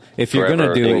 If you're going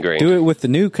to do it with the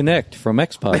new Kinect from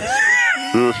Xbox.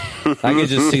 I could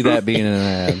just see that being an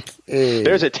ad.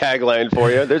 there's a tagline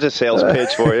for you. There's a sales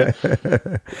pitch for you.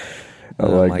 I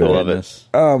like my that. goodness.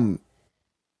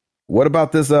 What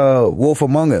about this Wolf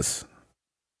Among Us?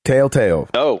 Telltale.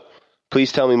 Oh,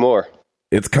 please tell me more.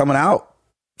 It's coming out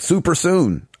super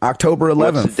soon, October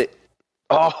 11th.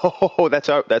 Oh,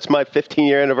 that's my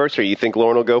 15-year anniversary. You think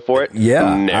Lauren will go for it?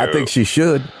 Yeah, No. I think she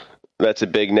should. That's a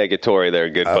big negatory there,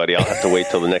 good buddy. I'll have to wait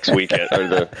till the next weekend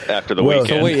or after the Well,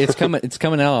 weekend. So wait, it's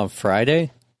coming out on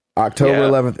Friday? October Yeah.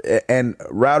 11th. And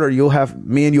Router, you'll have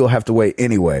to wait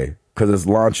anyway because it's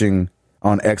launching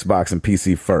on Xbox and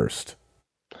PC first.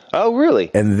 Oh, really?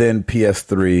 And then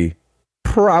PS3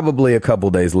 probably a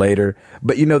couple days later.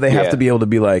 But they have to be able to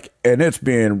be like, and it's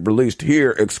being released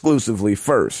here exclusively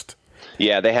first.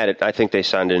 Yeah, they had it. I think they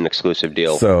signed an exclusive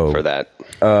deal So, for that.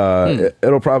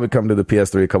 It'll probably come to the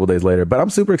PS3 a couple days later, but I'm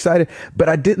super excited. But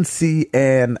I didn't see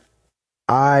an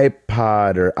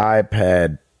iPod or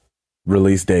iPad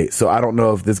release date, so I don't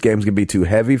know if this game's gonna be too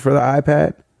heavy for the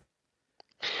iPad.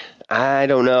 I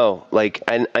don't know. Like,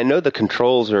 I know the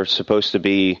controls are supposed to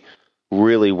be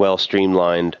really well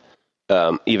streamlined,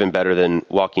 even better than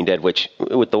Walking Dead. Which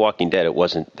with the Walking Dead, it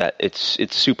wasn't that. It's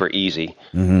super easy.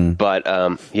 Mm-hmm. But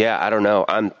yeah, I don't know.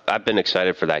 I've been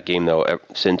excited for that game though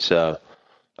since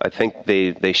I think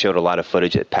they showed a lot of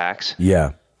footage at PAX.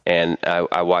 Yeah, and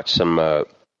I watched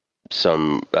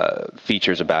some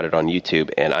features about it on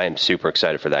YouTube, and I am super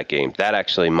excited for that game. That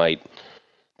actually might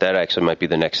be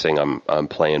the next thing I'm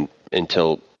playing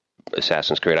until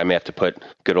Assassin's Creed. I may have to put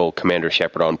good old Commander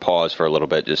Shepard on pause for a little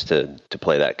bit just to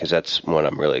play that, because that's one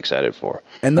I'm really excited for.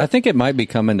 and I think it might be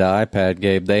coming to iPad,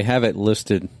 Gabe. They have it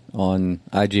listed on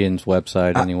IGN's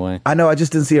website anyway. I know. I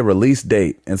just didn't see a release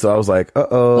date, and so I was like,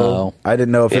 Oh. I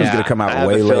didn't know if it was going to come out I have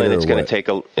way a feeling later. it's going to take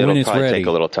it'll probably ready. take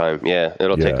a little time. Yeah,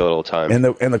 it'll take a little time.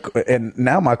 And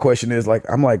now my question is like,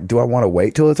 I'm like, do I want to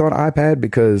wait till it's on iPad?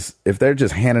 Because if they're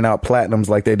just handing out platinums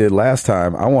like they did last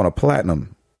time, I want a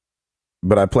platinum.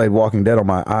 But I played Walking Dead on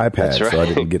my iPad, That's right. so I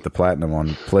didn't get the platinum on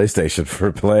PlayStation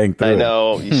for playing through I it.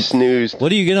 know, you snoozed. What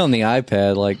do you get on the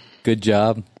iPad? Like, good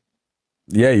job?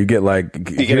 Yeah, you get like,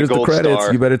 get a here's the gold credits.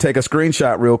 star. You better take a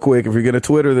screenshot real quick if you're going to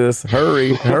Twitter this.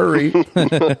 Hurry, hurry.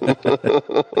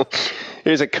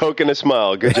 Here's a Coke and a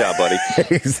smile. Good job, buddy.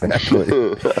 Exactly.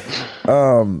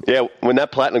 Yeah, when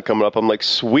that platinum coming up, I'm like,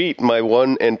 sweet, my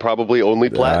one and probably only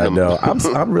platinum. I know.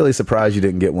 I'm really surprised you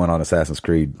didn't get one on Assassin's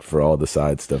Creed for all the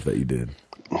side stuff that you did.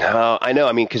 No, I know.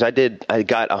 I mean, because I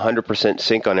got 100%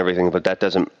 sync on everything, but that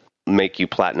doesn't make you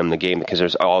platinum the game because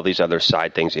there's all these other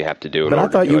side things you have to do. But I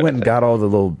thought you went and got all the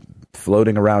little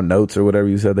floating around notes or whatever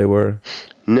you said they were.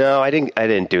 No, I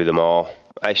didn't do them all.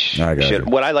 I got you. should.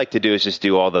 What I like to do is just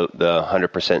do all the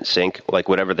 100% sync, like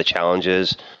whatever the challenge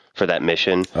is for that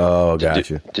mission. Oh,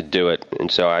 gotcha. To do it,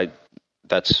 and so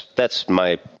that's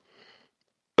my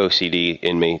OCD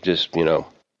in me. Just doing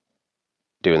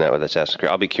that with Assassin's Creed.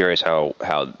 I'll be curious how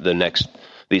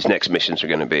these next missions are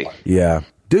going to be. Yeah.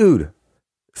 Dude,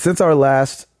 since our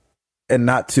last, and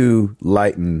not to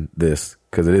lighten this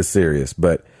because it is serious,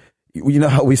 but you know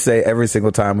how we say every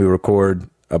single time we record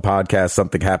a podcast,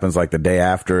 something happens like the day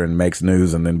after and makes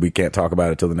news, and then we can't talk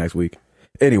about it till the next week.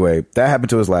 Anyway, that happened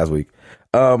to us last week.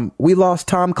 We lost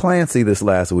Tom Clancy this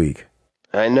last week.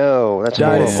 I know. That's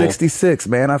Died at horrible. 66,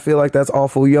 man. I feel like that's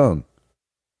awful young.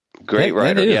 Great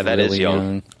writer. Yeah, that is really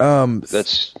young.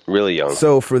 That's really young.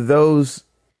 So for those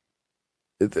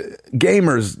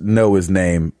gamers know his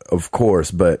name, of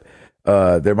course, but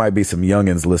there might be some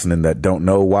youngins listening that don't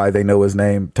know why they know his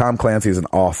name. Tom Clancy is an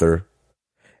author,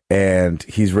 and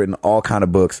he's written all kind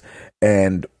of books.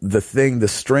 And the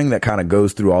string that kind of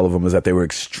goes through all of them is that they were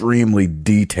extremely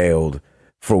detailed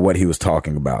for what he was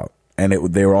talking about. And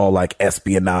they were all like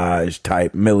espionage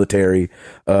type military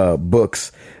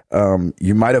books.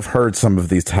 You might have heard some of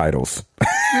these titles.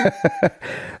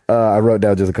 I wrote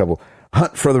down just a couple.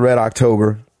 Hunt for the Red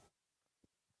October,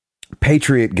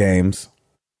 Patriot Games,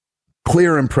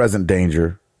 Clear and Present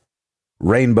Danger,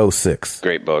 Rainbow Six.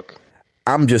 Great book.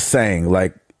 I'm just saying,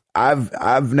 like,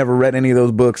 I've never read any of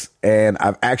those books, and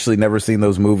I've actually never seen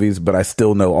those movies, but I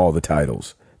still know all the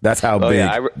titles. That's how big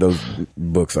those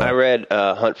books are. I read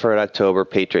Hunt for Red October,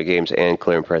 Patriot Games, and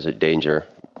Clear and Present Danger.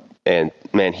 And,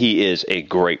 man, he is a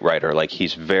great writer. Like,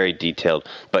 he's very detailed,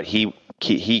 but he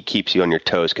keeps you on your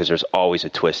toes because there's always a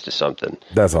twist to something.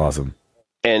 That's awesome.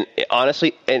 And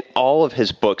honestly, and all of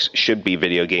his books should be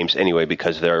video games anyway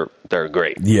because they're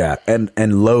great. Yeah,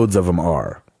 and loads of them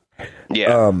are.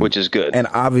 Yeah, which is good. And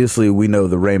obviously, we know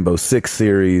the Rainbow Six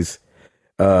series,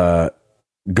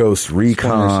 Ghost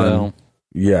Recon,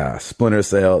 Splinter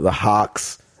Cell, the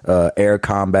Hawks, Air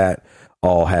Combat,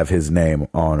 all have his name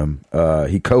on them.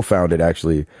 He co-founded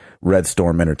actually Red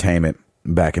Storm Entertainment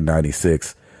back in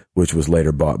 '96, which was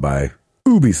later bought by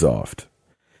Ubisoft.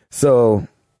 So,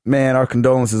 man, our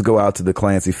condolences go out to the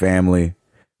Clancy family.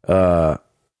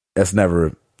 That's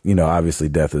never, obviously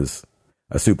death is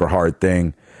a super hard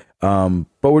thing.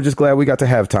 But we're just glad we got to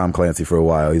have Tom Clancy for a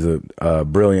while. He's a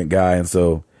brilliant guy. And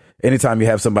so anytime you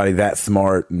have somebody that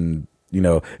smart and,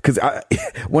 because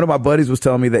one of my buddies was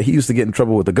telling me that he used to get in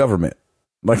trouble with the government.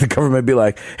 Like the government be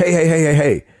like,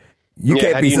 hey, you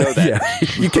can't be,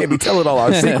 you can't be telling all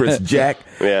our secrets, Jack.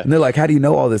 Yeah. And they're like, how do you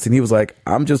know all this? And he was like,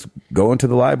 I'm just going to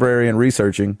the library and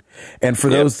researching. And for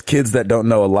those kids that don't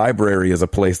know, a library is a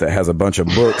place that has a bunch of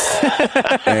books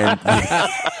and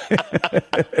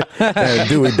a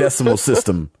Dewey Decimal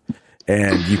System.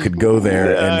 And you could go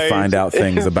there and find out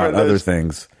things about other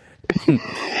things.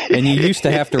 And you used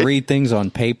to have to read things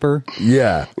on paper.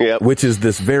 Yeah. Yep. Which is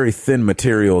this very thin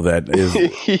material that is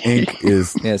ink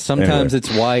is. Yeah. Sometimes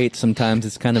it's white. Sometimes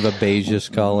it's kind of a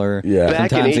beigeish color. Yeah.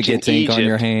 Sometimes it gets ink on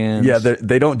your hands. Yeah.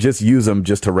 They don't just use them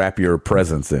just to wrap your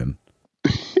presents in.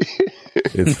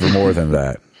 It's for more than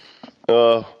that.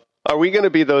 Are we going to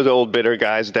be those old bitter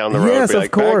guys down the road? Yes,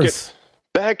 of course.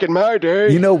 Back in my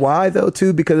day. You know why though,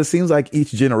 too? Because it seems like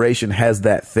each generation has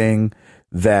that thing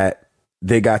that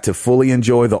they got to fully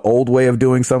enjoy the old way of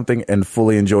doing something and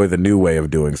fully enjoy the new way of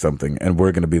doing something. And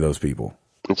we're going to be those people.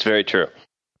 It's very true.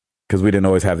 Because we didn't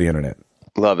always have the internet.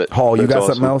 Love it. Hall, you got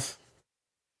something else?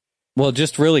 Well,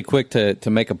 just really quick to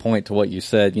make a point to what you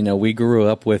said. We grew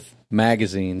up with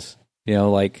magazines,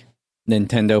 like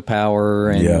Nintendo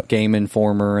Power and Game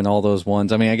Informer and all those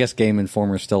ones. I mean, I guess Game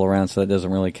Informer is still around, so that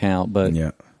doesn't really count. But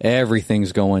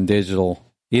everything's going digital.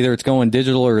 Either it's going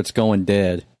digital or it's going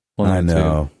dead. I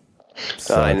know.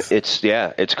 And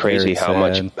it's crazy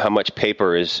how much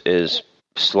paper is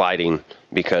sliding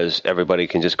because everybody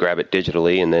can just grab it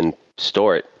digitally and then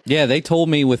store it. Yeah, they told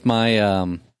me with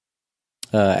my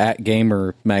At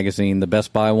Gamer magazine, the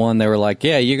Best Buy one, they were like,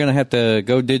 "Yeah, you're gonna have to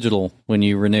go digital when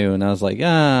you renew," and I was like,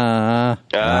 I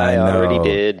already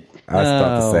did. I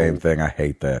thought the same thing. I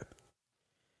hate that.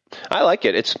 I like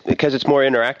it. It's because it's more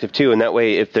interactive too, and that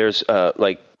way, if there's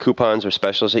like coupons or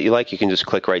specials that you like, you can just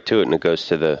click right to it and it goes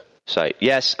to the site.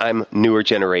 Yes, I'm newer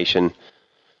generation,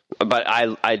 but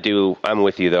I'm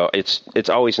with you though. It's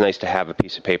always nice to have a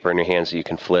piece of paper in your hands that you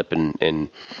can flip and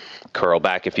curl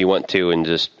back if you want to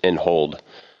and hold,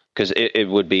 because it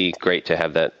would be great to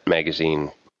have that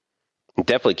magazine.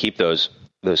 Definitely keep those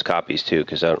copies too,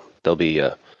 because they'll be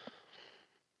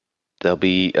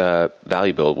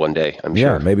valuable one day, I'm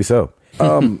sure. Yeah, maybe so.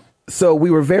 So we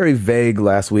were very vague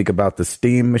last week about the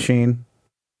Steam machine,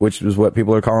 which is what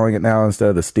people are calling it now instead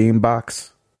of the Steam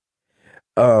box.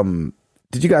 Did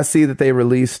you guys see that they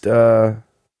released the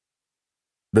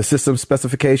system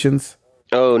specifications?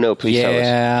 Oh, no, please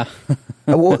tell us.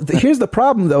 Well, here's the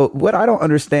problem, though. What I don't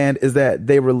understand is that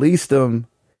they released them,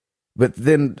 but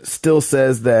then still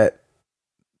says that,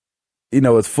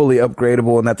 it's fully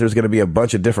upgradable and that there's going to be a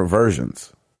bunch of different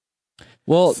versions.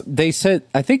 Well, they said,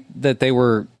 I think that they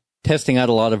were testing out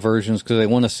a lot of versions because they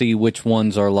want to see which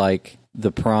ones are like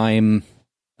the prime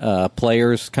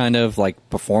players, kind of like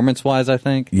performance-wise, I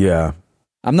think. Yeah.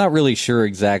 I'm not really sure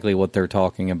exactly what they're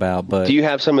talking about, but... Do you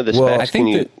have some of the specs? I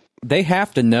think that they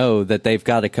have to know that they've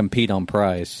got to compete on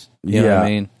price. You know what I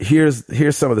mean? Here's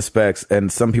some of the specs,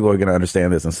 and some people are going to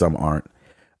understand this and some aren't.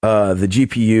 The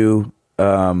GPU,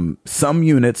 some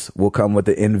units will come with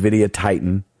the NVIDIA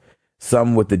Titan,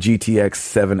 some with the GTX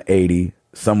 780,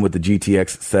 some with the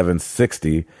GTX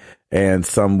 760, and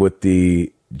some with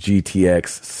the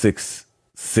GTX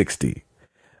 660.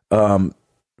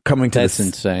 That's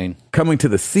insane. Coming to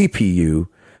the CPU,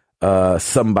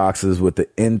 some boxes with the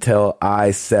Intel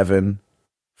i7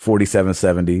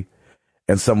 4770,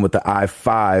 and some with the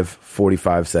i5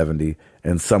 4570,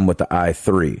 and some with the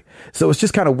i3. So it's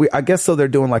just kind of weird. I guess so they're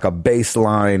doing like a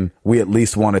baseline. We at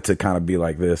least want it to kind of be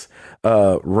like this.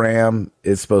 RAM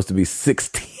is supposed to be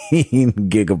 16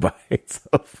 gigabytes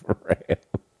of RAM.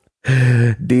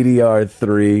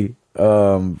 DDR3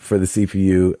 for the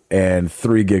CPU, and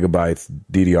 3 gigabytes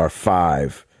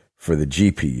DDR5 for the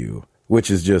GPU,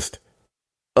 which is just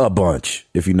a bunch.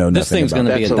 If you know nothing, this thing's going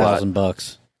to be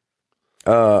 $1,000.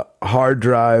 Hard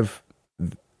drive,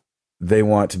 they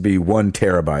want to be 1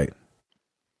 terabyte.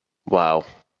 Wow.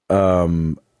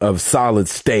 Of solid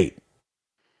state.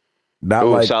 Not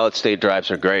like solid state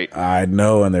drives are great. I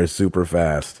know, and they're super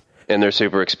fast. And they're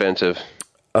super expensive.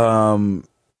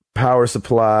 Power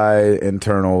supply,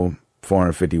 internal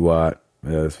 450 watt.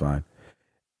 Yeah, that's fine.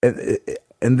 And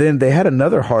then they had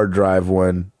another hard drive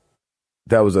one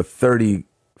that was a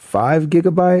 35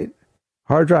 gigabyte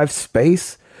hard drive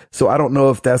space. So I don't know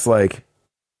if that's like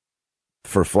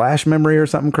for flash memory or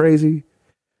something crazy.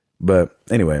 But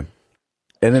anyway.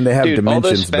 And then they have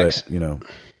dimensions, specs, but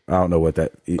I don't know what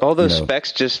that. All those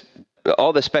specs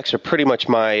all the specs are pretty much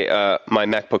my my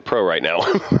MacBook Pro right now.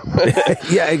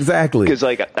 Yeah, exactly. Because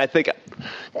I think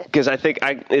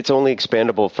it's only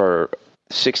expandable for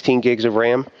 16 gigs of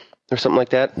RAM or something like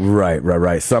that.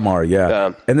 Right. Some are,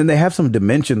 yeah. And then they have some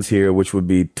dimensions here, which would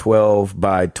be 12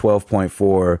 by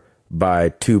 12.4 by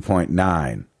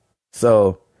 2.9.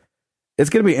 So it's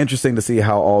going to be interesting to see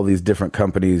how all these different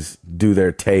companies do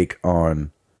their take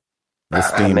on the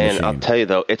Steam machine. I'll tell you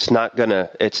though, it's not gonna.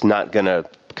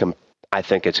 I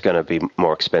think it's going to be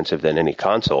more expensive than any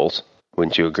consoles.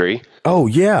 Wouldn't you agree? Oh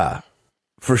yeah,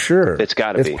 for sure. It's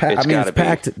got to be. It's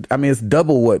packed. I mean, it's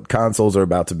double what consoles are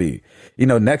about to be.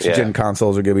 Next gen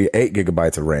consoles are going to be 8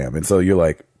 gigabytes of RAM, and so you're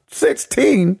like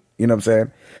 16. You know what I'm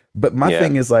saying? But my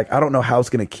thing is I don't know how it's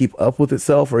going to keep up with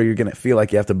itself, or you're going to feel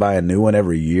like you have to buy a new one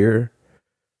every year,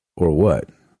 or what?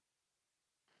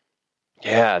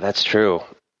 Yeah, that's true.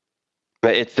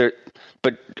 But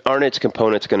aren't its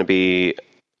components going to be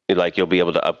like you'll be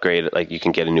able to upgrade it? Like you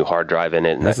can get a new hard drive in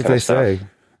it. And that's what they say.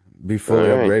 Be fully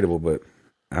upgradable, but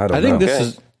I don't know. I think this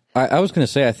is. I was going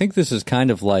to say. I think this is kind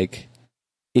of like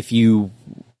if you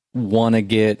want to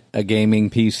get a gaming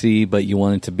PC, but you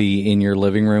want it to be in your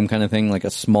living room, kind of thing, like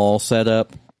a small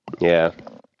setup. Yeah.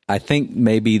 I think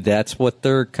maybe that's what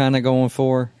they're kind of going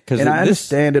for. And I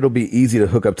understand it'll be easy to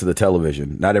hook up to the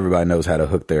television. Not everybody knows how to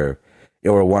hook or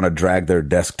want to drag their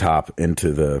desktop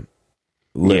into the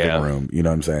living room. You know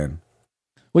what I'm saying?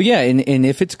 Well, yeah, and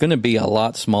if it's going to be a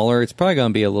lot smaller, it's probably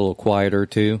going to be a little quieter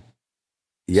too.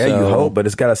 Yeah, you hope, but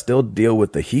it's got to still deal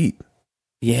with the heat.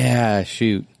 Yeah,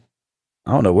 shoot.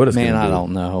 I don't know what it's going to do. Man, I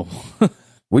don't know.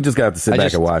 We just got to sit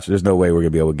back and watch. There's no way we're going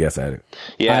to be able to guess at it.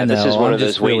 Yeah, this is one of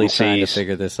those wait and sees. Trying to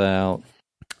figure this out.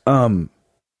 Can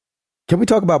we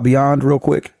talk about Beyond real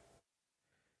quick?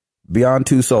 Beyond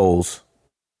Two Souls.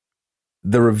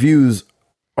 The reviews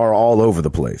are all over the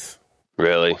place.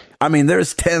 Really? I mean,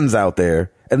 there's 10s out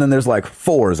there, and then there's like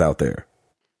 4s out there.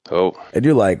 Oh. And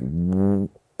you're like,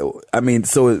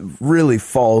 so it really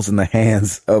falls in the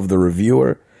hands of the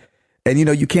reviewer. And,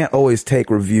 you can't always take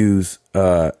reviews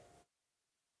at,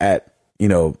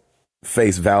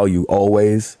 face value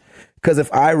always. Because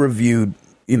if I reviewed,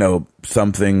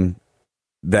 something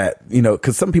that,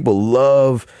 because some people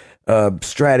love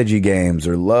strategy games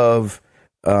or love,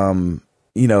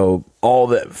 all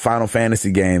the Final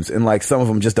Fantasy games, and like some of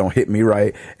them just don't hit me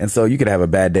right. And so you could have a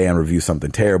bad day and review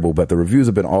something terrible, but the reviews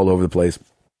have been all over the place.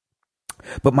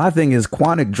 But my thing is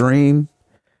Quantic Dream,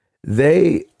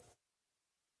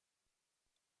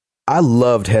 I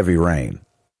loved Heavy Rain,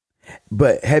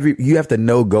 but you have to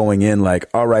know going in, like,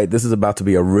 all right, this is about to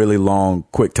be a really long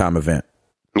quick time event,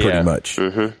 pretty much.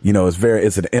 Mm-hmm.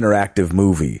 It's an interactive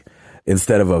movie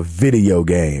instead of a video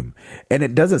game. And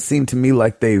it doesn't seem to me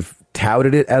like they've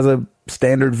touted it as a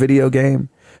standard video game.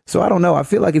 So I don't know. I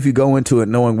feel like if you go into it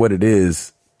knowing what it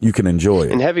is, you can enjoy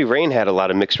it. And Heavy Rain had a lot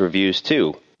of mixed reviews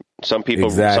too. Some people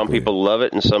love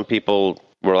it, and some people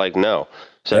were like, no.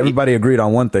 So everybody agreed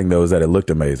on one thing though, is that it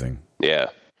looked amazing. Yeah.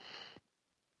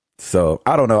 So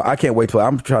I don't know. I can't wait till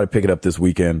I'm trying to pick it up this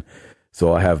weekend,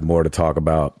 so I'll have more to talk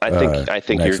about. I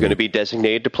think you're going to be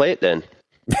designated to play it then.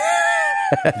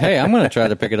 Hey, I'm going to try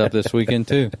to pick it up this weekend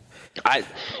too.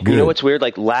 You know what's weird?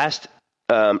 Like last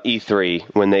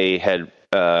E3 when they had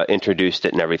introduced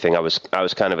it and everything, I was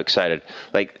kind of excited.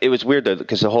 Like it was weird though,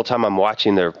 because the whole time I'm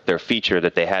watching their feature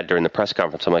that they had during the press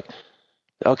conference, I'm like,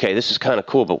 okay, this is kind of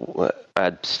cool, but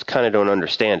I kind of don't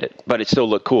understand it. But it still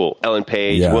looked cool. Ellen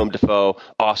Page, Willem Dafoe,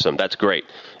 awesome. That's great.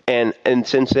 And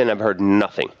since then, I've heard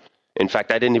nothing. In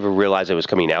fact, I didn't even realize it was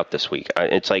coming out this week.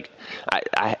 It's like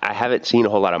I haven't seen a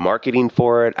whole lot of marketing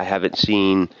for it. I haven't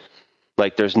seen,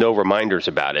 like, there's no reminders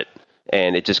about it.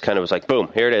 And it just kind of was like, boom,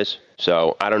 here it is.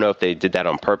 So I don't know if they did that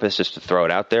on purpose just to throw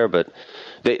it out there, but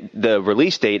the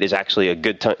release date is actually a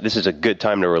good time. This is a good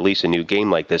time to release a new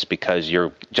game like this because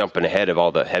you're jumping ahead of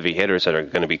all the heavy hitters that are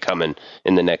going to be coming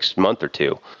in the next month or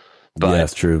two. But, yeah,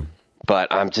 that's true.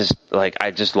 But I'm just like,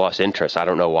 I just lost interest. I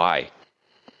don't know why.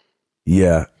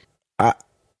 Yeah.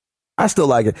 I still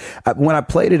like it. When I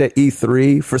played it at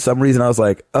E3, for some reason, I was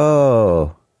like,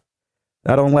 oh,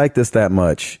 I don't like this that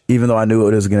much, even though I knew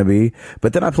what it was going to be.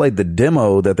 But then I played the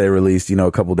demo that they released,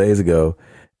 a couple days ago,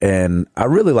 and I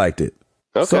really liked it.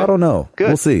 Okay. So I don't know. Good.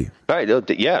 We'll see. All right.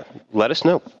 Yeah. Let us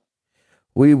know.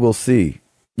 We will see.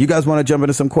 You guys want to jump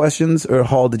into some questions, or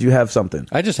Hall, did you have something?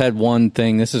 I just had one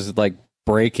thing. This is like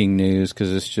breaking news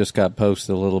because this just got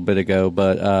posted a little bit ago.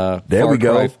 But there we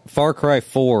go. Far Cry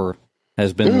 4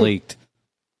 has been leaked.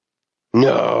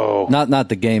 No. Not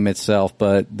the game itself,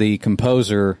 but the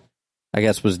composer, I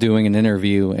guess, was doing an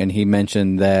interview, and he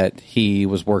mentioned that he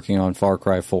was working on Far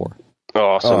Cry 4.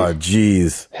 Awesome. Oh,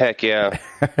 jeez. Heck yeah.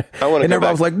 I want to. And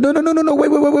everybody was like, no,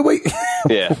 wait.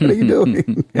 Yeah. What are you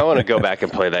doing? I want to go back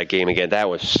and play that game again. That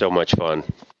was so much fun.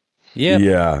 Yeah.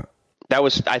 Yeah.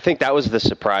 I think that was the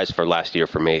surprise for last year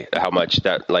for me, how much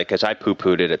that, like, because I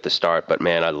poo-pooed it at the start, but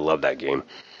man, I love that game.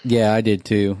 Yeah, I did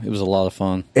too. It was a lot of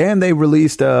fun. And they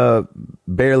released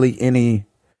barely any,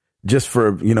 just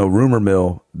for, rumor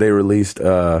mill, they released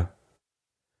something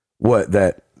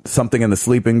in the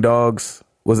Sleeping Dogs.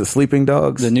 Was it Sleeping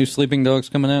Dogs? The new Sleeping Dogs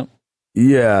coming out?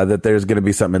 Yeah, that there's going to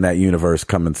be something in that universe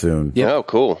coming soon. Yeah. Oh,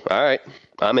 cool. All right.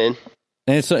 I'm in.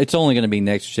 And it's only going to be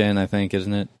next gen, I think,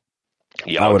 isn't it?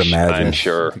 Yeah, I would imagine. I'm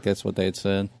sure. I think that's what they had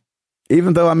said.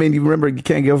 Even though, you remember, you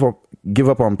can't give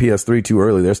up on PS3 too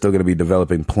early. They're still going to be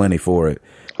developing plenty for it.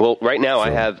 Well, right now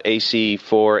I have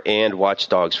AC4 and Watch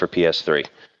Dogs for PS3.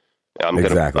 I'm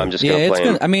just going to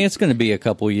play them. It's going to be a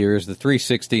couple years. The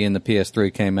 360 and the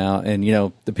PS3 came out, and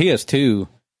the PS2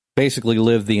 basically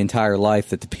lived the entire life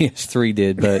that the PS3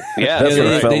 did. But yeah,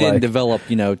 they didn't develop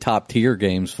top tier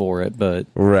games for it. But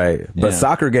right, but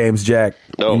soccer games, Jack,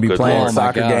 you'll be playing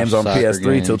soccer games on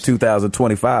PS3 till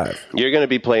 2025. You're going to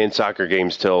be playing soccer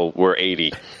games till we're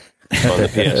 80 on the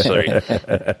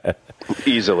PS3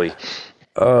 easily.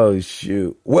 Oh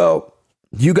shoot! Well,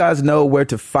 you guys know where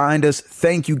to find us.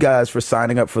 Thank you guys for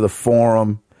signing up for the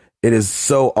forum. It is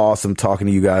so awesome talking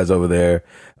to you guys over there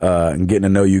and getting to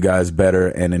know you guys better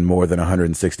and in more than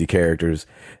 160 characters.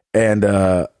 And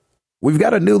we've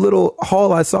got a new little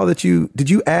Hall. I saw that did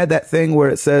you add that thing where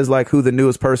it says like who the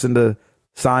newest person to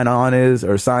sign on is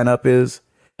or sign up is?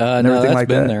 No, that's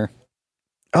been there.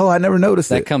 Oh, I never noticed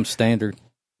that. That comes standard.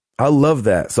 I love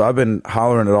that. So I've been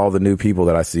hollering at all the new people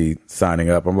that I see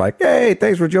signing up. I'm like, hey,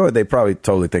 thanks for joining. They probably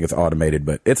totally think it's automated,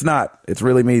 but it's not. It's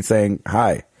really me saying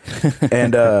hi.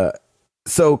 And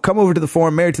so come over to the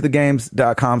forum,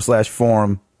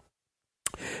 marriedtothegames.com/forum.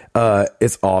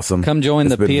 It's awesome. Come join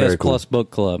the PS Plus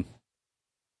Book Club.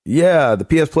 Yeah, the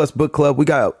PS Plus Book Club. We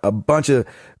got a bunch of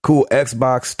cool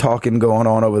Xbox talking going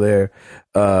on over there.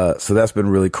 So that's been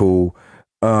really cool.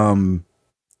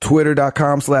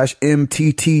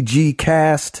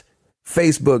 Twitter.com/MTTGcast,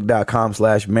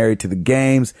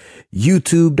 Facebook.com/marriedtothegames,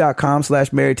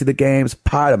 YouTube.com/marriedtothegames,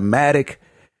 Podomatic.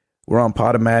 We're on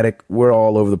Podomatic. We're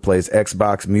all over the place.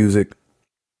 Xbox Music.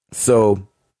 So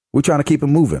we're trying to keep it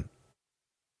moving.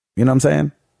 You know what I'm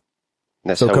saying?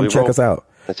 So come check us out.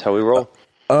 That's how we roll.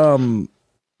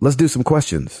 Let's do some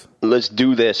questions. Let's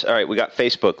do this. All right, we got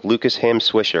Facebook. Lucas Ham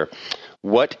Swisher.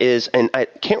 What is, and I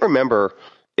can't remember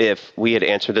if we had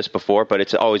answered this before, but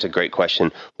it's always a great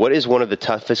question. What is one of the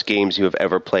toughest games you have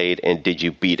ever played, and did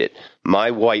you beat it?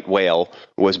 My white whale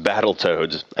was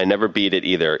Battletoads. I never beat it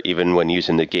either, even when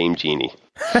using the Game Genie.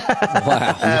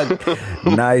 Wow.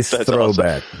 Nice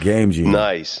throwback. Awesome. Game Genie.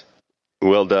 Nice.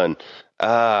 Well done.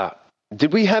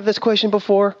 Did we have this question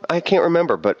before? I can't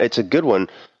remember, but it's a good one.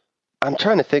 I'm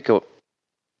trying to think of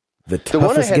the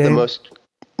one I had game? The most.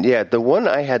 Yeah, the one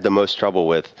I had the most trouble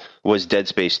with was Dead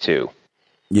Space 2.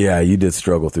 Yeah, you did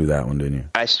struggle through that one, didn't you?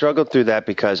 I struggled through that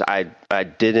because I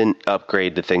didn't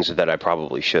upgrade the things that I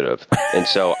probably should have, and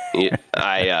so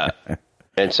I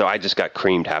just got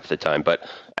creamed half the time. But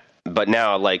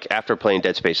now, like after playing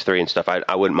Dead Space 3 and stuff,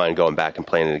 I wouldn't mind going back and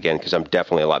playing it again because I'm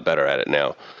definitely a lot better at it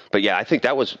now. But yeah, I think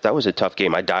that was a tough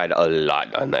game. I died a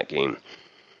lot on that game.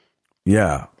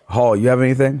 Yeah, Hall, you have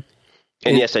anything?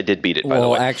 And yes, I did beat it. By the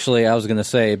way, actually, I was going to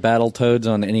say Battletoads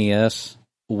on NES.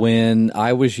 when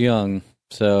I was young.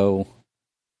 So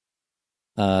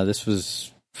this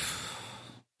was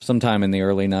sometime in the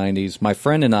early 90s. My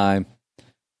friend and I,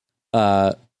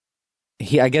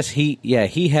 he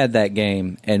had that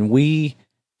game, and we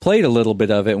played a little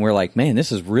bit of it, and we're like, man,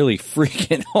 this is really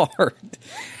freaking hard.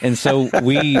 And so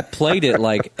we played it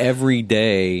like every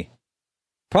day,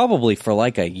 probably for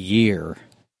like a year,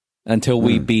 until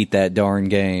we beat that darn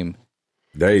game.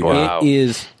 There you go. Wow. It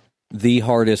is the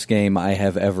hardest game I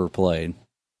have ever played.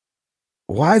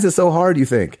 Why is it so hard, you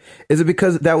think? Is it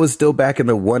because that was still back in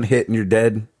the one hit and you're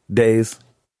dead days?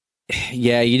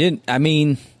 Yeah,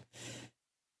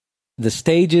 the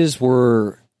stages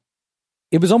were...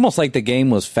 It was almost like the game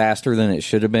was faster than it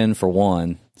should have been, for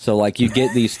one. So, like, you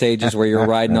get these stages where you're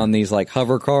riding on these, like,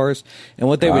 hover cars. And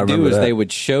what they would do is they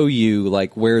would show you,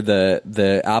 like, where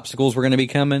the obstacles were going to be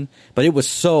coming. But it was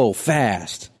so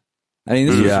fast. I mean,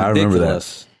 this was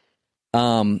ridiculous.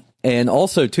 And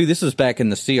also, too, this was back in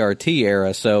the CRT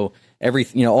era. So,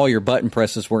 all your button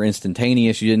presses were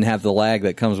instantaneous. You didn't have the lag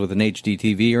that comes with an HD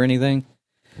TV or anything.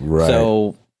 Right.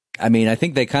 So... I mean, I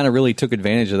think they kind of really took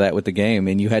advantage of that with the game,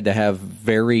 and you had to have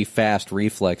very fast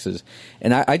reflexes.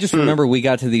 And I just remember we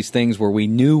got to these things where we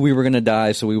knew we were going to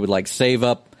die, so we would like save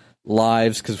up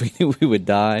lives because we knew we would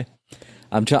die.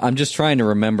 I'm just trying to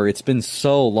remember. It's been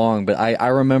so long, but I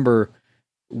remember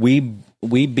we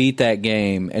beat that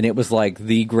game, and it was like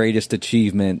the greatest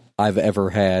achievement I've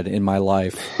ever had in my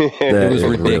life. It was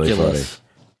ridiculous. Really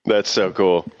That's so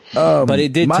cool. But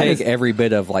it did take every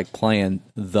bit of like playing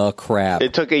the crap.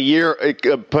 It took a year.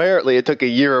 Apparently, it took a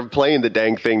year of playing the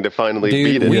dang thing to finally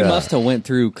beat it. We must have went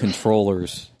through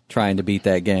controllers trying to beat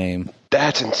that game.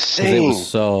 That's insane. It was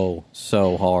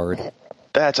so hard.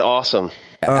 That's awesome.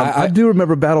 I do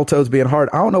remember Battletoads being hard.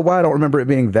 I don't know why I don't remember it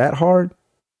being that hard,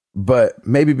 but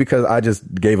maybe because I just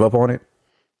gave up on it.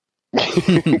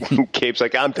 Cape's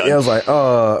like, I'm done. Yeah, I was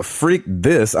like, freak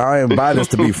this. I am by this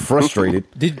to be frustrated.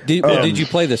 Did you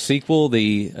play the sequel,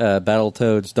 the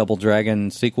Battletoads Double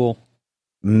Dragon sequel?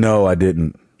 No, I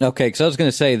didn't. Okay, because I was going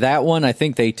to say that one, I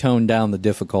think they toned down the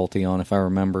difficulty on, if I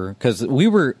remember. Because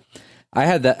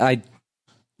I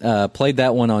played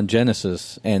that one on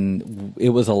Genesis, and it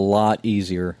was a lot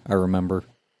easier, I remember.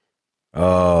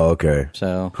 Oh, okay.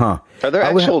 So, Are there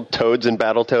actual toads in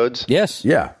Battletoads? Yes.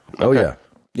 Yeah. Oh, Okay. yeah.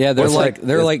 Yeah, they're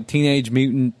like Teenage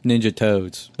Mutant Ninja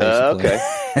Toads. Basically. Okay.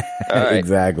 All right.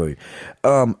 Exactly.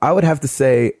 I would have to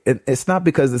say it's not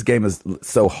because this game is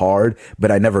so hard, but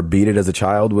I never beat it as a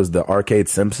child. Was the Arcade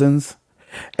Simpsons,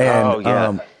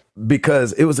 and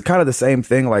because it was kind of the same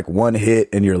thing, like one hit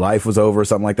and your life was over, or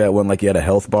something like that. When like you had a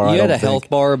health bar. You had a health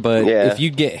bar, but Yeah. if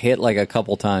you'd get hit like a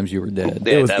couple times, you were dead.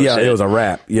 Yeah, It was a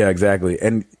wrap. Yeah, exactly.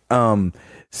 And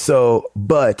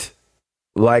but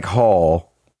like Hall.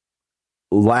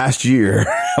 Last year,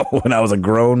 when I was a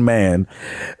grown man,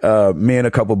 me and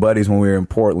a couple buddies, when we were in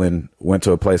Portland, went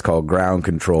to a place called Ground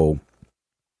Control.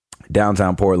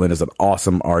 Downtown Portland is an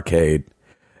awesome arcade,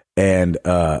 and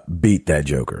beat that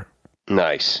Joker.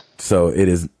 Nice. So it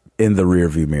is in the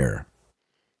rearview mirror.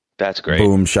 That's great.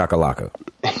 Boom shakalaka.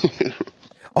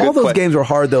 All those games were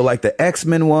hard though, like the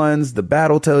X-Men ones, the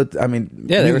Battletoads. I mean,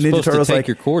 Yeah, they were Ninja supposed Turtles, to take like,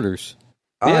 your quarters.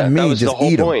 Yeah, that was just the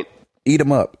whole eat 'em. point. Eat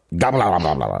them up. Blah, blah,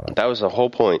 blah, blah, blah. That was the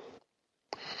whole point.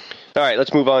 All right,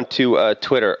 let's move on to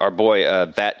Twitter. Our boy,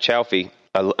 Vat Chowfie,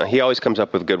 he always comes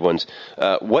up with good ones.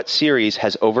 What series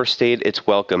has overstayed its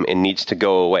welcome and needs to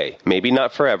go away? Maybe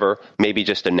not forever, maybe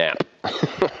just a nap.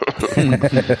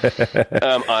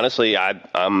 Honestly,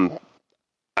 I'm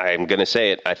going to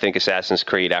say it. I think Assassin's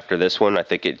Creed, after this one, I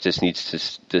think it just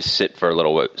needs to sit for a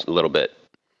little bit.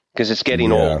 Because it's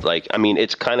getting old. Like, I mean,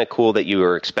 it's kind of cool that you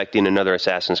were expecting another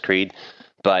Assassin's Creed,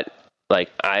 but like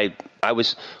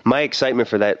my excitement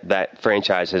for that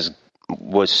franchise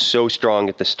was so strong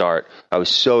at the start. I was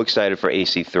so excited for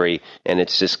AC3, and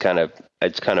it's kind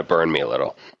of burned me a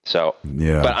little. So,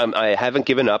 yeah. But I haven't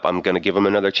given up. I'm going to give them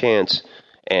another chance.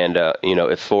 And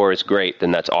if 4 is great,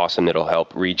 then that's awesome. It'll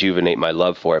help rejuvenate my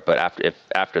love for it. But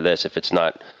after this, if it's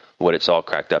not what it's all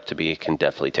cracked up to be, it can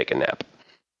definitely take a nap.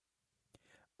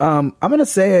 I'm going to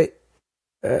say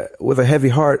with a heavy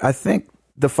heart, I think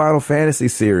the Final Fantasy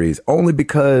series, only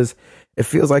because it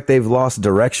feels like they've lost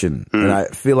direction, and I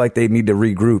feel like they need to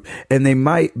regroup. And they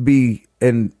might be,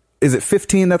 and is it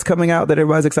 15 that's coming out that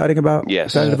everybody's excited about?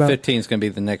 Yes. 15 is going to be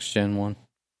the next gen one.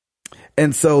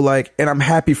 And so, and I'm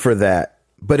happy for that,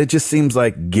 but it just seems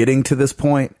like getting to this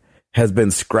point has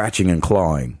been scratching and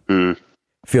clawing.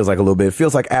 Feels like a little bit. It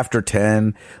feels like after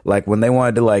 10, like when they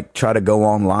wanted to try to go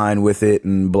online with it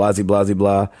and blah, blah, blah,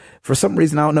 blah. For some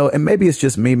reason, I don't know. And maybe it's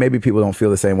just me. Maybe people don't feel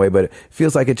the same way, but it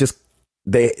feels like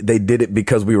they did it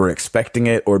because we were expecting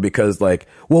it, or because like,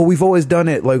 well, we've always done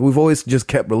it, like we've always just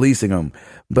kept releasing them.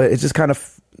 But it just kind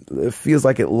of it feels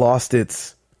like it lost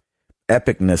its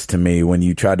epicness to me when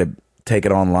you try to take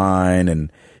it online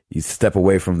and you step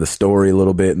away from the story a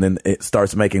little bit, and then it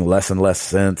starts making less and less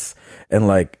sense. And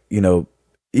like,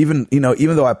 even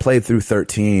though I played through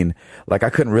 13, like I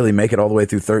couldn't really make it all the way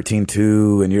through 13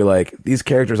 too. And you're like, these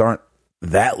characters aren't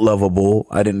that lovable.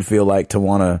 I didn't feel like to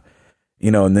want to,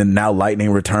 and then now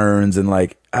Lightning returns, and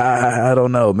like, I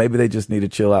don't know, maybe they just need to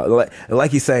chill out.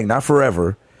 Like he's saying, not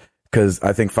forever, because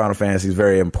I think Final Fantasy is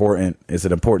very important. It's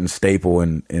an important staple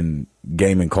in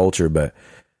gaming culture, but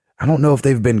I don't know if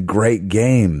they've been great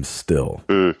games still.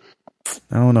 I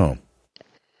don't know.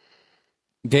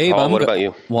 Gabe, what about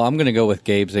you? Well, I'm going to go with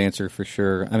Gabe's answer for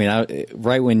sure. I mean,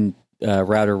 right when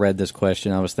Router read this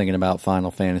question, I was thinking about Final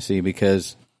Fantasy,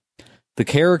 because the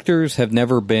characters have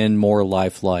never been more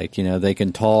lifelike. They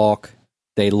can talk,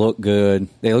 they look good,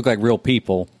 they look like real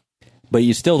people, but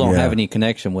you still don't have any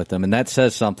connection with them. And that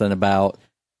says something about,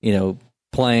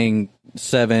 playing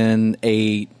 7,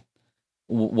 8,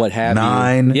 what have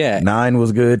 9, you. Yeah. 9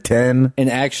 was good, 10. And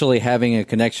actually having a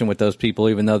connection with those people,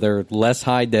 even though they're less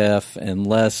high def and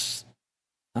less,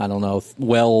 I don't know,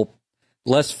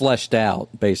 less fleshed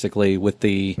out, basically, with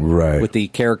the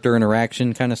character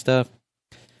interaction kind of stuff.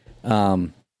 I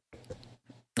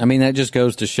mean, that just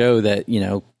goes to show that,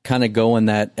 kind of going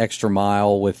that extra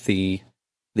mile with the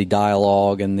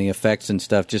dialogue and the effects and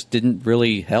stuff just didn't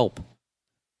really help.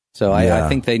 So I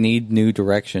think they need new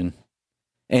direction.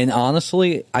 And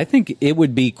honestly, I think it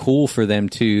would be cool for them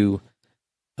to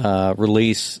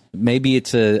release, maybe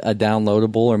it's a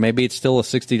downloadable, or maybe it's still a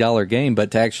 $60 game,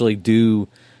 but to actually do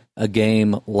a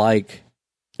game like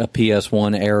a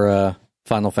PS1 era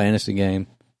Final Fantasy game.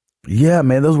 Yeah,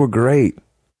 man, those were great.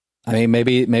 I mean,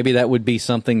 maybe that would be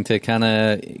something to kind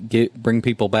of bring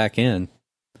people back in.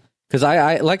 Because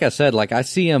I like I said, like I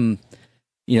see them,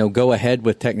 go ahead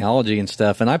with technology and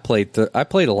stuff. And I played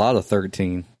a lot of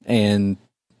 13, and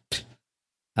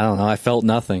I don't know, I felt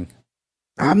nothing.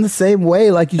 I'm the same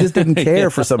way. Like you just didn't care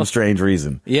for some strange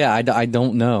reason. Yeah, I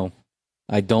don't know.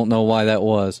 I don't know why that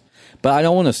was, but I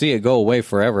don't want to see it go away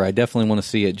forever. I definitely want to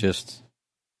see it just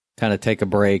kind of take a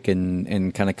break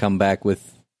and kind of come back with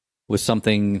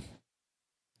something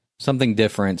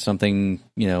different, something,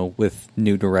 with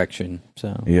new direction.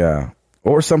 So yeah,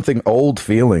 or something old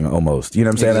feeling almost. You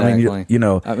know what I'm saying?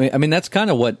 Exactly. I mean that's kind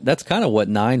of what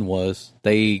 9 was.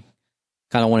 They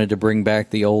kind of wanted to bring back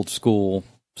the old school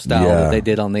style that they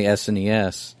did on the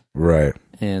SNES, right?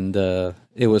 And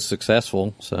it was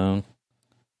successful. So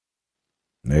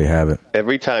there you have it.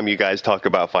 Every time you guys talk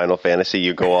about Final Fantasy,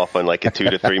 you go off on like a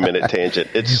 2 to 3 minute tangent.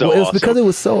 It's so it was awesome. Because it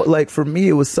was so, like, for me,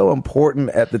 it was so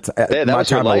important at my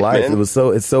time of life. Man.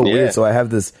 It's so weird. So I have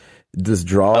this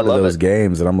draw to those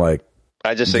games, and I'm like,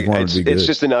 I just think it's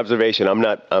just an observation. I'm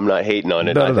not hating on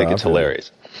it. I think it's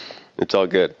hilarious. It's all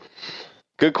good.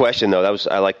 Good question, though.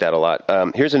 I like that a lot.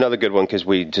 Here's another good one, because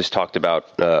we just talked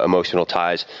about emotional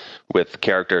ties with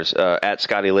characters. At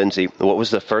Scotty Lindsay, what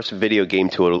was the first video game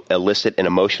to elicit an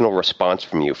emotional response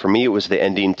from you? For me, it was the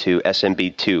ending to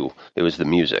SMB2. It was the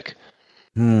music.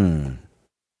 I'm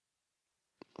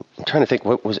trying to think,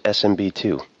 what was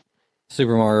SMB2?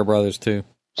 Super Mario Brothers 2.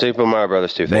 Super Mario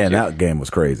Brothers 2. Man, that game was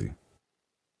crazy.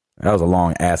 That was a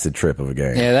long acid trip of a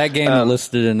game. Yeah, that game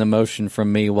elicited an emotion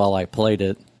from me while I played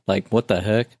it. Like, what the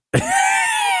heck?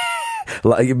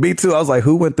 Like, me too. I was like,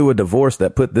 who went through a divorce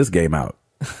that put this game out?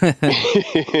 I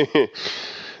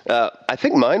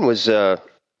think mine was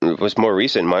more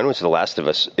recent. Mine was The Last of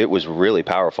Us. It was really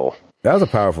powerful. That was a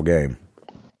powerful game.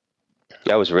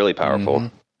 That was really powerful.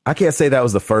 Mm-hmm. I can't say that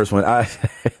was the first one.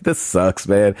 This sucks,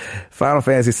 man. Final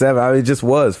Fantasy VII. I mean, it just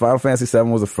was. Final Fantasy VII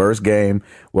was the first game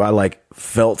where I like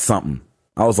felt something.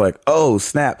 I was like, oh,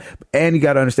 snap. And you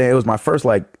got to understand, it was my first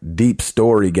like deep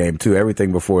story game too.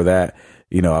 Everything before that,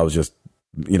 I was just,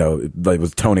 like it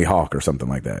was Tony Hawk or something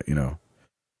like that,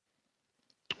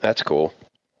 That's cool.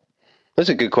 That's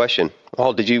a good question.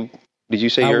 Paul, did you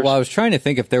say yours? Well, I was trying to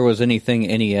think if there was anything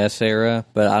NES era,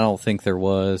 but I don't think there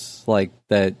was, like,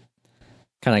 that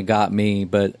kind of got me.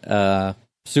 But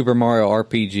Super Mario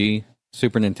RPG,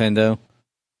 Super Nintendo.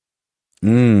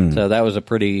 So that was a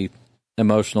pretty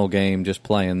emotional game just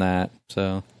playing that.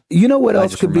 So you know what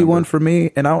else could be one for me?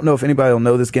 And I don't know if anybody will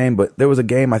know this game, but there was a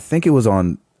game, I think it was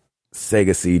on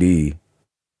Sega CD,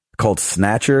 called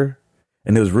Snatcher,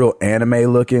 and it was real anime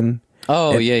looking.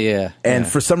 Oh, yeah. And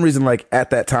for some reason, like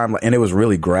at that time, and it was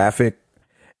really graphic,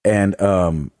 and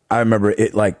I remember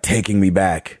it like taking me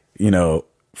back,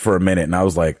 for a minute, and I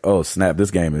was like, oh snap,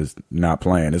 this game is not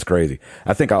playing. It's crazy.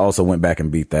 I think I also went back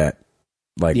and beat that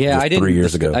like I didn't 3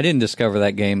 years ago. I didn't discover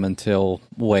that game until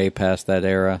way past that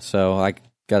era, so I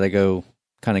got to go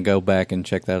back and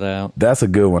check that out. That's a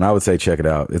good one. I would say check it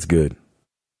out. It's good.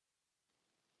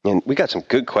 And we got some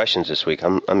good questions this week.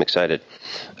 I'm excited.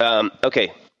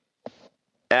 Okay.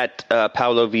 At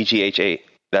Paulo VGH8,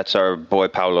 that's our boy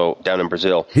Paulo down in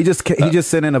Brazil. He just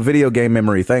sent in a video game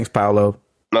memory. Thanks, Paulo.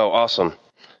 Oh, awesome.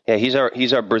 Yeah, he's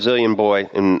our Brazilian boy,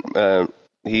 and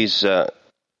he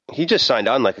just signed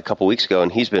on like a couple weeks ago,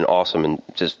 and he's been awesome, and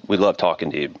just we love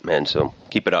talking to you, man, so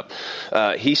keep it up.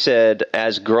 He said,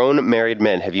 as grown married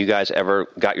men, have you guys ever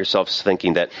got yourselves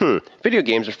thinking that video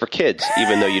games are for kids,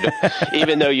 even though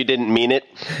you didn't mean it?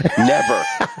 Never.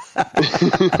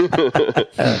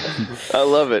 I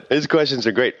love it. His questions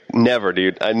are great. Never,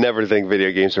 dude. I never think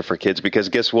video games are for kids, because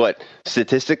guess what?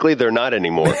 Statistically, they're not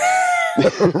anymore.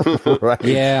 Right.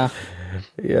 Yeah.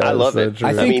 Yeah, I love it. True.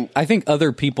 I think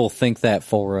other people think that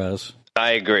for us.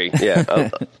 I agree. Yeah.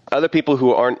 Other people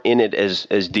who aren't in it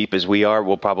as deep as we are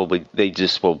they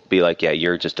just will be like, yeah,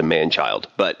 you're just a man-child.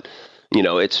 But,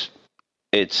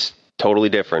 it's totally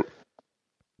different.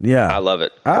 Yeah. I love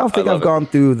it. I don't think I've gone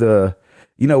through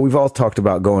we've all talked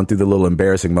about going through the little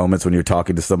embarrassing moments when you're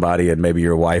talking to somebody and maybe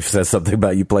your wife says something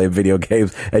about you playing video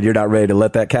games and you're not ready to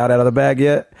let that cat out of the bag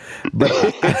yet. But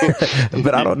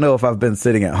I don't know if I've been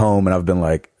sitting at home and I've been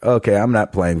like, okay, I'm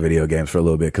not playing video games for a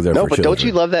little bit because they're for children. Don't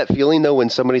you love that feeling though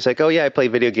when somebody's like, oh yeah, I play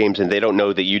video games, and they don't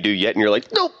know that you do yet, and you're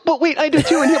like, no, but wait, I do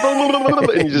too, and you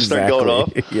just start going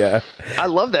off. Yeah. I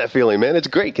love that feeling, man. It's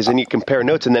great because then you compare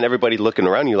notes, and then everybody looking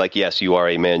around you like, yes, you are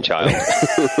a man-child.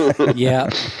 Yeah.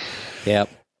 Yep.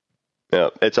 Yeah,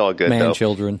 it's all good, though.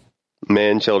 Man-children.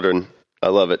 Man-children. I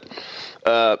love it.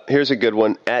 Here's a good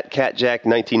one. At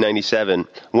CatJack1997.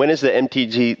 When is the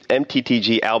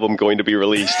MTTG album going to be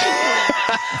released?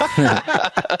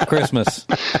 Christmas.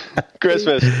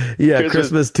 Yeah,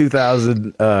 Christmas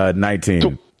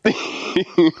 2019.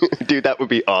 Dude, that would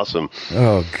be awesome.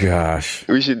 Oh, gosh.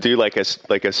 We should do like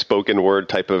a spoken word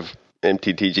type of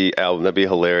MTTG album. That'd be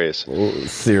hilarious.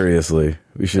 Seriously.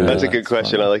 We should. That's a good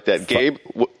question. Funny. I like that. Gabe,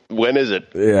 when is it?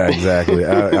 Yeah, exactly.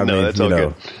 I no, mean, that's all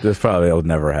good. This probably will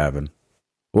never happen.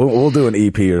 We'll do an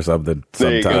EP or something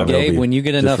sometime. Gabe, when you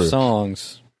get enough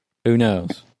songs, who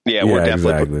knows? Yeah, we're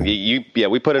definitely. Exactly.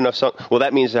 We put enough songs. Well,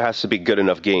 that means there has to be good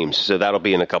enough games, so that'll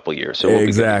be in a couple years. So we'll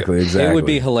exactly. It would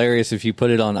be hilarious if you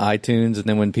put it on iTunes, and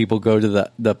then when people go to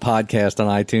the podcast on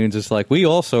iTunes, it's like, we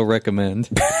also recommend.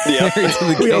 Yeah.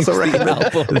 We also recommend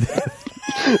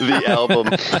the album.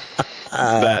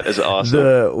 That is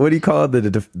awesome. What do you call it?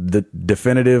 The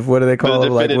definitive. What do they call it?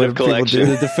 The definitive collection.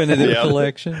 The definitive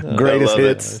collection. Greatest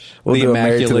hits. We'll the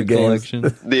Immaculate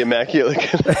Collection. The Immaculate.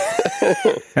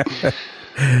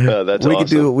 Oh, that's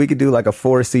awesome. We could do like a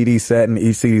 4 CD set, and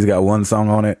each CD's got one song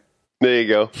on it. There you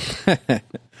go.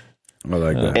 I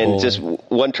like that. And just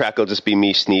one track will just be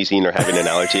me sneezing or having an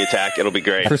allergy attack. It'll be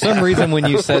great. For some reason, when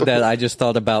you said that, I just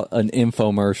thought about an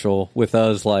infomercial with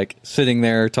us like sitting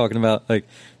there talking about like,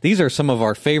 these are some of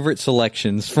our favorite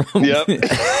selections from 5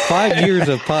 years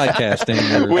of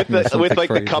podcasting. With like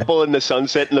the couple in the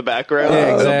sunset in the background.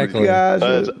 Yeah, exactly. Oh gosh.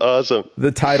 That's awesome.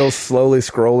 The title's slowly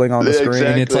scrolling on the screen.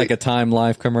 Exactly. And it's like a Time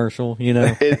Life commercial, you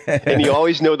know? And you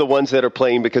always know the ones that are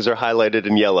playing because they're highlighted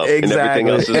in yellow. Exactly. And everything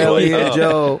else is Ellie white. and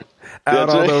Joe. Out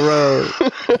on the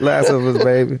road. Last of Us,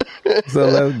 baby. So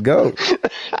let's go.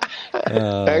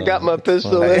 I got my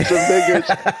pistol and some fingers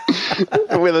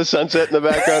with a sunset in the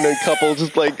background and couples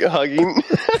just like hugging.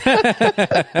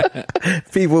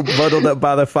 People bundled up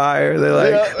by the fire. They're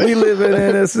like, we living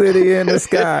in a city in the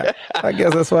sky. I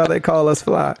guess that's why they call us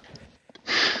fly.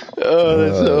 Oh,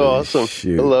 that's so awesome.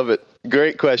 Shoot. I love it.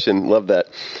 Great question. Love that.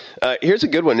 Here's a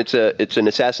good one. It's an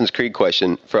Assassin's Creed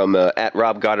question from at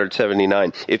Rob Goddard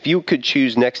 79. If you could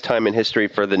choose next time in history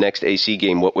for the next AC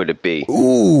game, what would it be?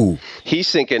 Ooh.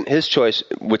 He's thinking his choice,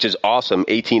 which is awesome,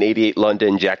 1888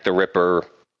 London, Jack the Ripper,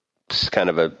 kind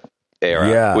of a era.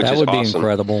 Yeah, which that is would be awesome.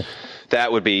 incredible.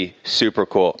 That would be super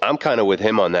cool. I'm kind of with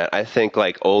him on that. I think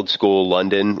like old school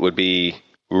London would be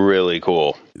really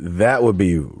cool. That would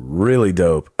be really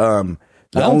dope. I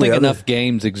don't think enough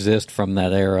games exist from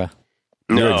that era.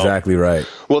 No. You're exactly right.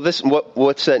 Well,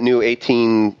 what's that new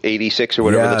 1886 or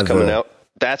whatever that's coming out?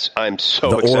 I'm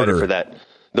so excited for that.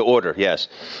 The Order, yes.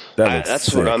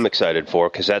 That's what I'm excited for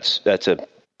because that's a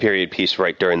period piece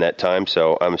right during that time.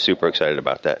 So I'm super excited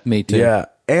about that. Me too. Yeah,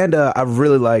 and I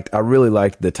really liked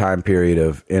the time period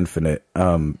of Infinite.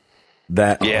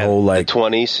 That whole like the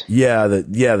 20s.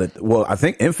 Yeah, well, I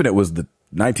think Infinite was the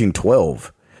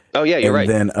 1912. Oh yeah, you're right.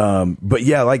 And then, but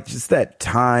yeah, like just that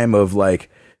time of like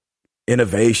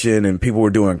innovation, and people were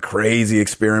doing crazy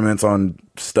experiments on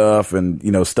stuff, and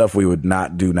stuff we would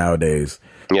not do nowadays.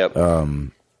 Yep.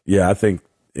 Yeah, I think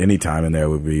any time in there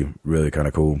would be really kind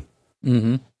of cool.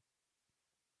 Mm-hmm.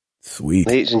 Sweet.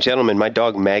 Ladies and gentlemen, my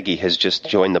dog Maggie has just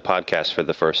joined the podcast for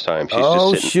the first time.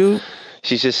 Shoot.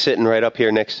 She's just sitting right up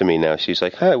here next to me now. She's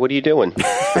like, "Hi, what are you doing?"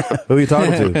 Who are you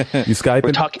talking to? You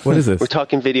Skyping? What is this? We're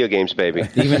talking video games, baby.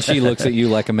 Even she looks at you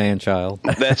like a man-child.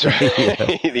 That's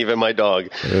right. Even my dog.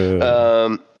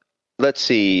 Let's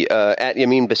see. At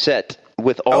Yamin Bissett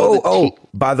with all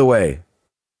by the way,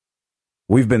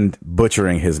 we've been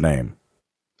butchering his name.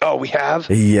 Oh, we have?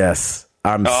 Yes.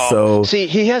 See,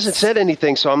 he hasn't said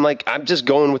anything, so I'm just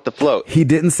going with the flow. He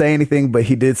didn't say anything, but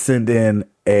he did send in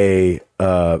a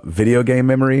video game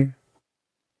memory.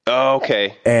 Oh,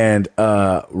 okay. And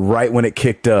right when it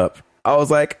kicked up, I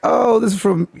was like, "Oh, this is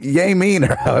from Yamin,"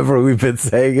 or however we've been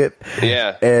saying it.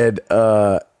 Yeah. And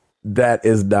that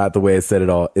is not the way it's said at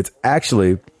all. It's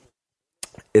actually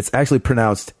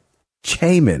pronounced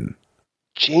Chaman.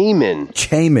 Chaman.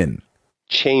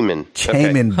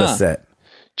 Chaman Bissett.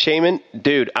 Chaman,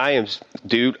 dude, I am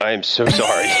so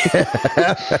sorry.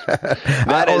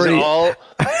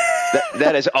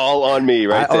 That is all on me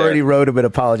right there. I already wrote him and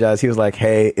apologized. He was like,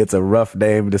 "Hey, it's a rough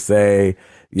name to say,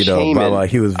 Chaman. blah, blah."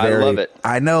 He was very, I love it.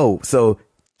 I know. So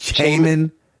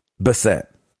Chaman Bissett.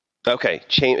 Okay.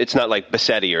 It's not like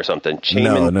Bassetti or something.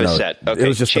 Chaman Bissett. No. Okay. It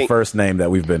was just the first name that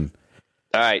we've been.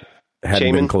 All right.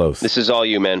 Hadn't been close. This is all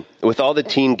you, man. With all the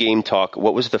teen game talk,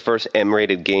 what was the first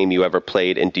M-rated game you ever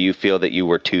played, and do you feel that you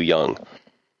were too young?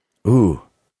 Ooh,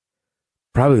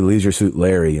 probably Leisure Suit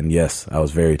Larry, and yes, I was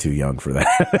very too young for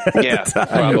that. Yeah,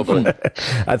 probably.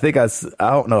 I think I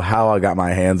don't know how I got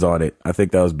my hands on it. I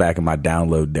think that was back in my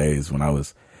download days when it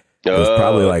was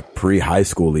probably like pre-high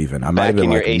school even. I might have been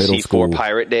like middle school. AC4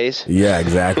 pirate days? Yeah,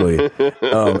 exactly.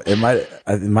 It might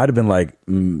have been like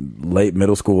late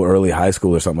middle school, early high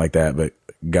school or something like that, but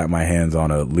got my hands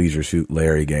on a Leisure Suit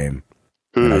Larry game.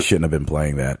 And I shouldn't have been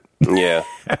playing that. Yeah.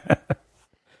 I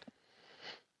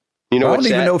don't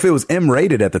even know if it was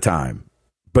M-rated at the time,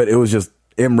 but it was just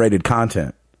M-rated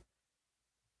content.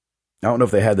 I don't know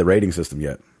if they had the rating system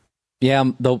yet. Yeah,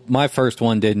 my first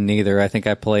one didn't either. I think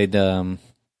I played...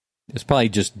 it's probably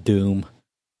just Doom.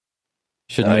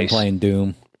 Shouldn't have been playing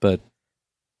Doom, but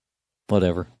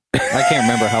whatever. I can't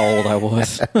remember how old I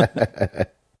was.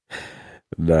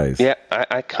 Nice. Yeah,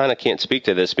 I kind of can't speak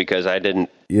to this because I didn't.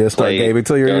 You start gaming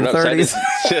until you're in your 30s.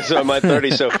 So I'm in my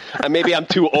 30s, so maybe I'm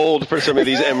too old for some of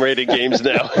these M-rated games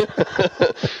now.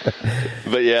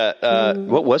 But yeah,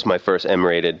 what was my first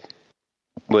M-rated?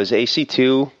 Was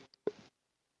AC2?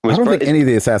 I don't think any of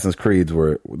the Assassin's Creeds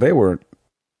were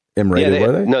M-rated,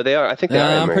 were they? No, they are. I think they are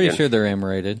M-rated. I'm pretty sure they're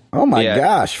M-rated. Oh my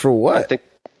gosh, for what? I think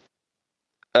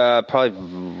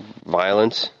probably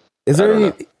violence. Is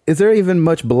there even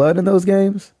much blood in those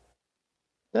games?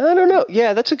 I don't know.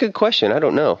 Yeah, that's a good question. I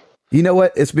don't know. You know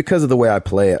what? It's because of the way I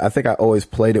play it. I think I always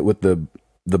played it with the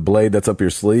blade that's up your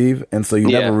sleeve, and so you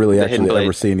never really actually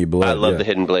ever see any blood. I love the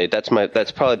hidden blade. That's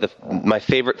probably my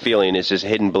favorite feeling is just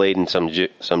hidden blade and some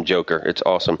Joker. It's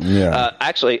awesome. Yeah.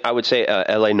 Actually, I would say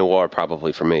L.A. Noire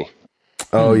probably for me.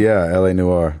 Oh yeah, L.A.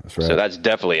 Noire. That's right. So that's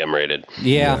definitely M-rated.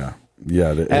 Yeah.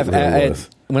 It really was.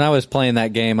 When I was playing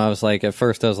that game, I was like, at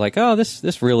first I was like, oh,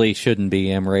 this really shouldn't be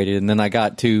M-rated, and then I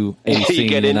got to a scene you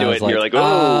get into it, and you're like,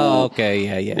 oh,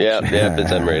 okay, yeah,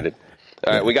 it's M-rated.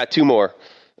 All right, we got two more.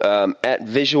 At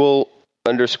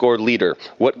visual_leader,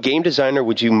 what game designer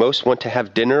would you most want to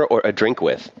have dinner or a drink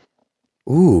with?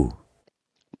 Ooh,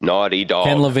 Naughty Dog.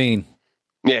 Ken Levine.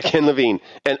 Yeah, Ken Levine.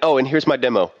 And here's my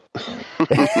demo.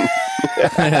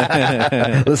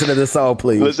 Listen to this song,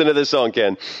 please. Listen to this song,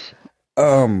 Ken.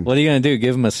 What are you going to do?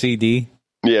 Give him a CD?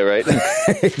 Yeah, right.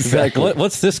 Exactly.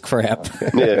 What's this crap?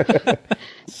 Yeah.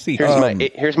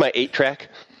 Here's my 8-track.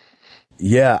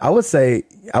 Yeah, I would say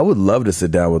I would love to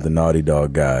sit down with the Naughty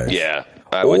Dog guys. Yeah,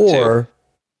 I would too. Or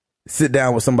sit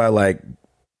down with somebody like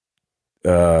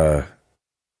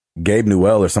Gabe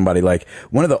Newell or somebody like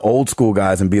one of the old school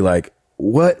guys and be like,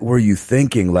 what were you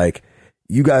thinking? Like,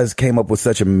 you guys came up with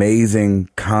such amazing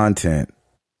content.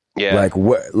 Yeah. Like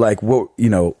what,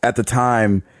 at the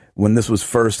time when this was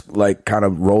first like kind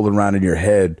of rolling around in your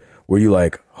head, were you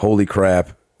like, holy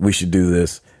crap, we should do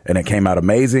this? And it came out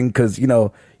amazing? 'Cause you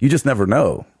just never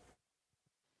know.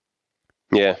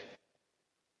 Yeah.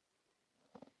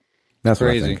 That's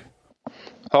crazy. What I think.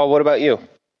 Oh, what about you?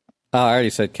 Oh, I already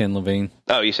said Ken Levine.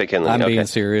 Oh, you said Ken Levine. I'm being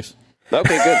serious.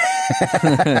 Okay, good.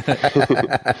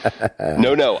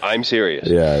 No, I'm serious.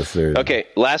 Yeah, serious. Okay,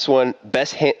 last one.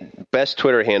 Best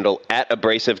Twitter handle at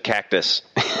Abrasive Cactus.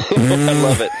 I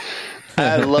love it.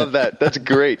 I love that. That's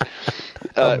great.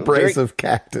 Abrasive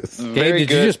cactus. Gabe, did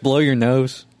you just blow your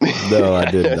nose? No, I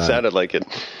did It not. sounded like it.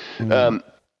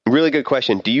 Really good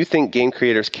question. Do you think game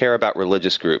creators care about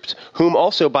religious groups, whom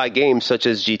also buy games such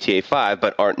as GTA 5,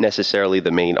 but aren't necessarily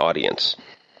the main audience?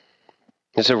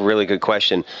 It's a really good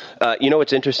question. You know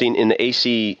what's interesting? In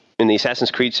the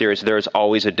Assassin's Creed series, there is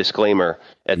always a disclaimer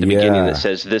at the beginning that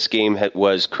says this game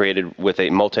was created with a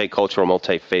multicultural,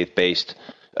 multi-faith-based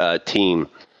team.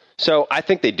 So I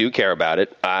think they do care about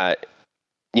it. I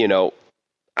don't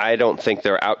think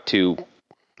they're out to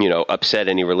upset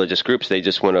any religious groups. They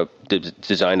just want to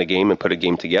design a game and put a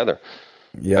game together.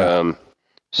 Yeah.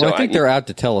 So I think they're out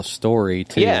to tell a story,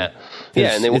 too. Yeah.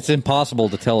 And it's impossible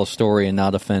to tell a story and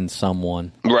not offend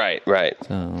someone. Right.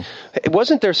 So.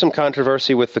 Wasn't there some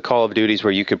controversy with the Call of Duties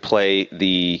where you could play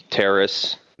the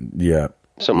terrorists? Yeah.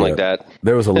 Something like that?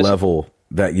 There was a level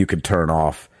that you could turn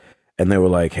off, and they were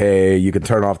like, hey, you can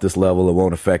turn off this level. It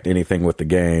won't affect anything with the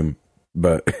game,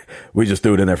 but we just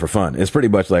threw it in there for fun. It's pretty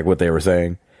much like what they were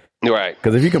saying. Right.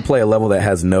 Because if you can play a level that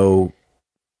has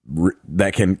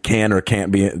that can or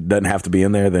can't be, doesn't have to be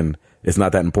in there, then it's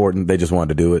not that important. They just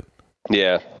wanted to do it.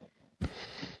 Yeah.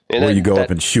 And or you go up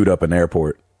and shoot up an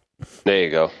airport. There you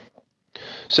go.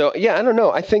 So, yeah, I don't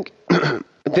know. I think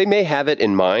they may have it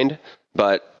in mind,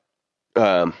 but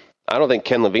I don't think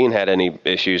Ken Levine had any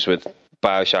issues with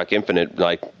BioShock Infinite,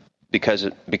 like because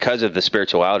of the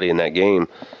spirituality in that game.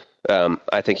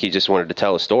 I think he just wanted to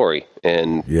tell a story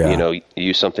and,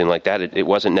 use something like that. It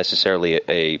wasn't necessarily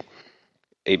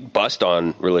a bust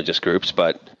on religious groups,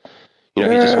 but, he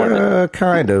just wanted to...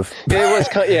 kind of. It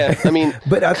was I mean...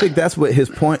 But I think that's what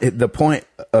the point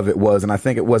of it was, and I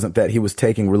think it wasn't that he was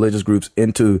taking religious groups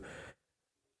into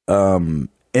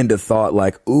thought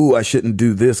like, ooh, I shouldn't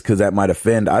do this because that might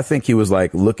offend. I think he was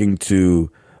like looking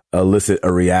to elicit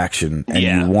a reaction, and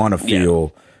you want to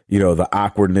feel... the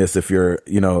awkwardness if you're,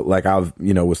 like I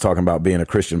was talking about being a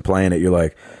Christian playing it, you're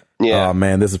like, oh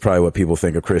man, this is probably what people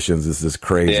think of Christians, is this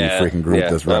crazy freaking group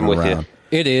that's running around.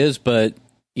 It is, but,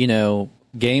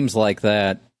 games like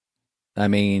that, I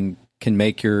mean, can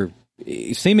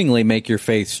seemingly make your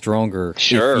faith stronger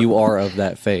if you are of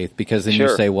that faith, because then you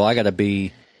say, well, I got to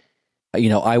be,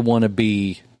 I want to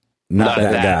be not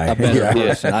that guy. A better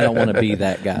person. I don't want to be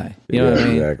that guy. You know what I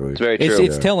mean? Exactly. It's very true.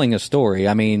 It's telling a story.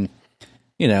 I mean,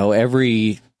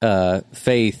 every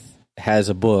faith has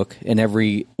a book, and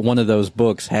every one of those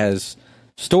books has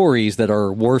stories that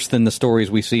are worse than the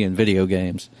stories we see in video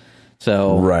games.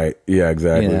 So, right, yeah,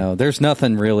 exactly. There's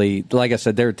nothing really. Like I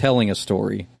said, they're telling a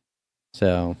story,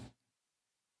 so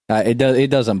it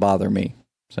doesn't bother me.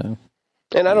 So,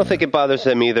 and I don't think it bothers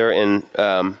them either. And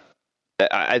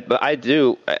I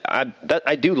do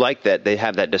like that they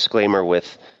have that disclaimer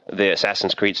with the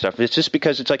Assassin's Creed stuff. It's just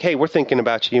because it's like, hey, we're thinking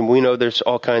about you, and we know there's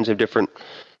all kinds of different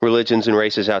religions and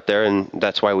races out there, and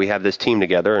that's why we have this team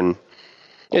together. And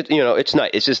it's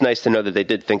nice. It's just nice to know that they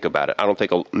did think about it. I don't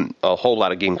think a whole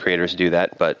lot of game creators do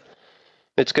that, but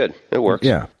it's good. It works.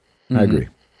 Yeah, I agree.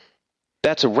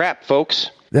 That's a wrap, folks.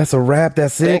 That's a wrap.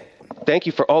 That's it. Thank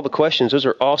you for all the questions. Those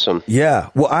are awesome. Yeah.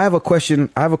 Well, I have a question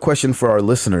for our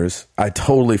listeners. I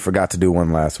totally forgot to do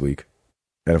one last week,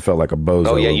 and it felt like a bozo.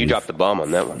 Oh yeah, you dropped the bomb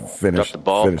on that one. Finished the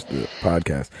ball. Finished the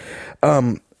podcast.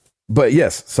 But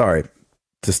yes, sorry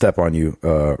to step on you,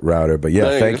 Router. But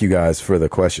yeah, thank you guys for the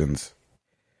questions.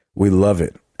 We love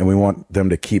it, and we want them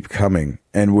to keep coming.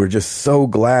 And we're just so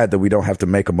glad that we don't have to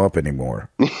make them up anymore.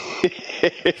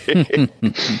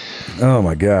 Oh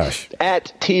my gosh!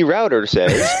 At T Router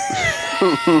says.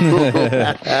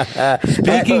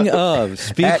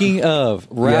 Speaking of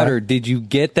Router, did you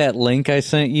get that link I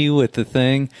sent you with the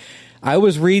thing? I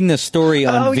was reading a story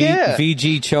on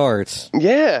VG Charts.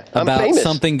 Yeah, about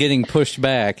something getting pushed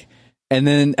back, and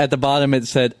then at the bottom it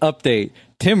said, "Update: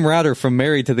 Tim Router from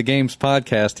Married to the Games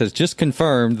podcast has just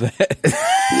confirmed that."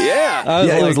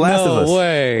 It was Last of Us. No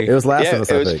way. It was Last of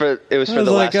Us. It was for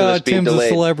The Last of Us being Tim's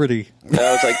delayed. a celebrity. And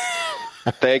I was like,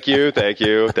 thank you.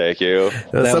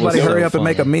 Somebody hurry up and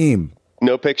make a meme.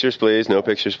 No pictures, please. Yeah,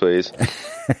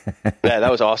 that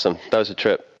was awesome. That was a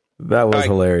trip. That was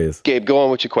hilarious. Gabe, go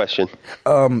on with your question.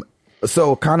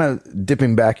 So kind of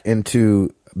dipping back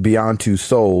into Beyond Two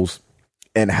Souls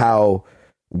and how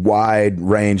wide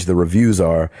range the reviews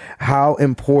are, how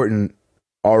important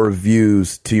are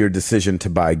reviews to your decision to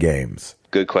buy games?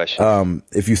 Good question.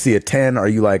 If you see a 10, are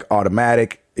you like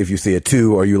automatic? If you see a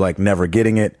 2, are you like never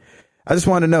getting it? I just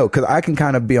want to know, because I can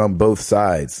kind of be on both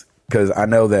sides, because I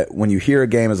know that when you hear a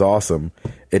game is awesome,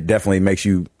 it definitely makes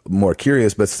you more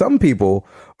curious. But some people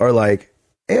are like,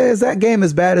 is that game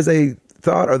as bad as they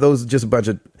thought? Are those just a bunch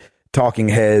of talking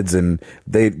heads and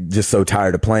they just so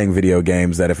tired of playing video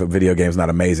games that if a video game's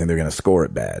not amazing, they're going to score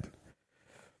it bad?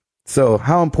 So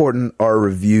how important are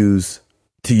reviews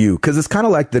to you? Because it's kind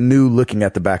of like the new looking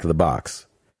at the back of the box.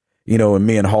 You know, when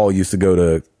me and Hall used to go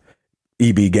to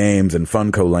EB Games and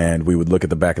Funko Land, we would look at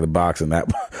the back of the box, and that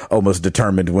almost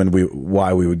determined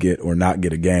why we would get or not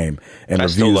get a game. And I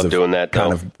reviews still love doing that,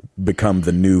 kind of become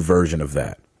the new version of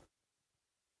that.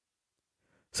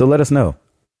 So let us know.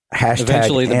 Hashtag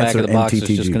Eventually, the back of the box MTTG.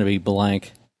 is just going to be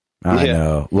blank. I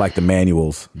know, like the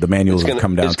manuals. The manuals have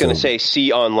come down. It's going to say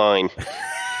 "See online."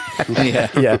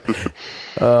 Yeah.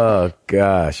 Oh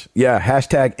gosh. Yeah.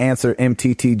 Hashtag answer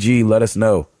MTTG. Let us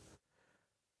know.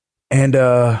 And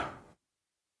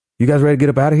you guys ready to get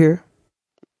up out of here?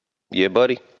 Yeah,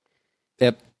 buddy.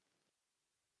 Yep.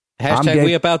 Hashtag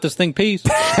we about this thing. Peace.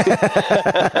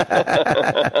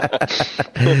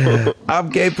 I'm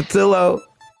Gabe Patillo.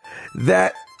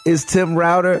 That is Tim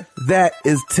Router. That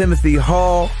is Timothy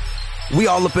Hall. We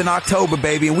all up in October,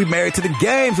 baby, and we married to the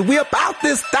games, and we about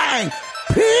this thing.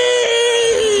 Peace.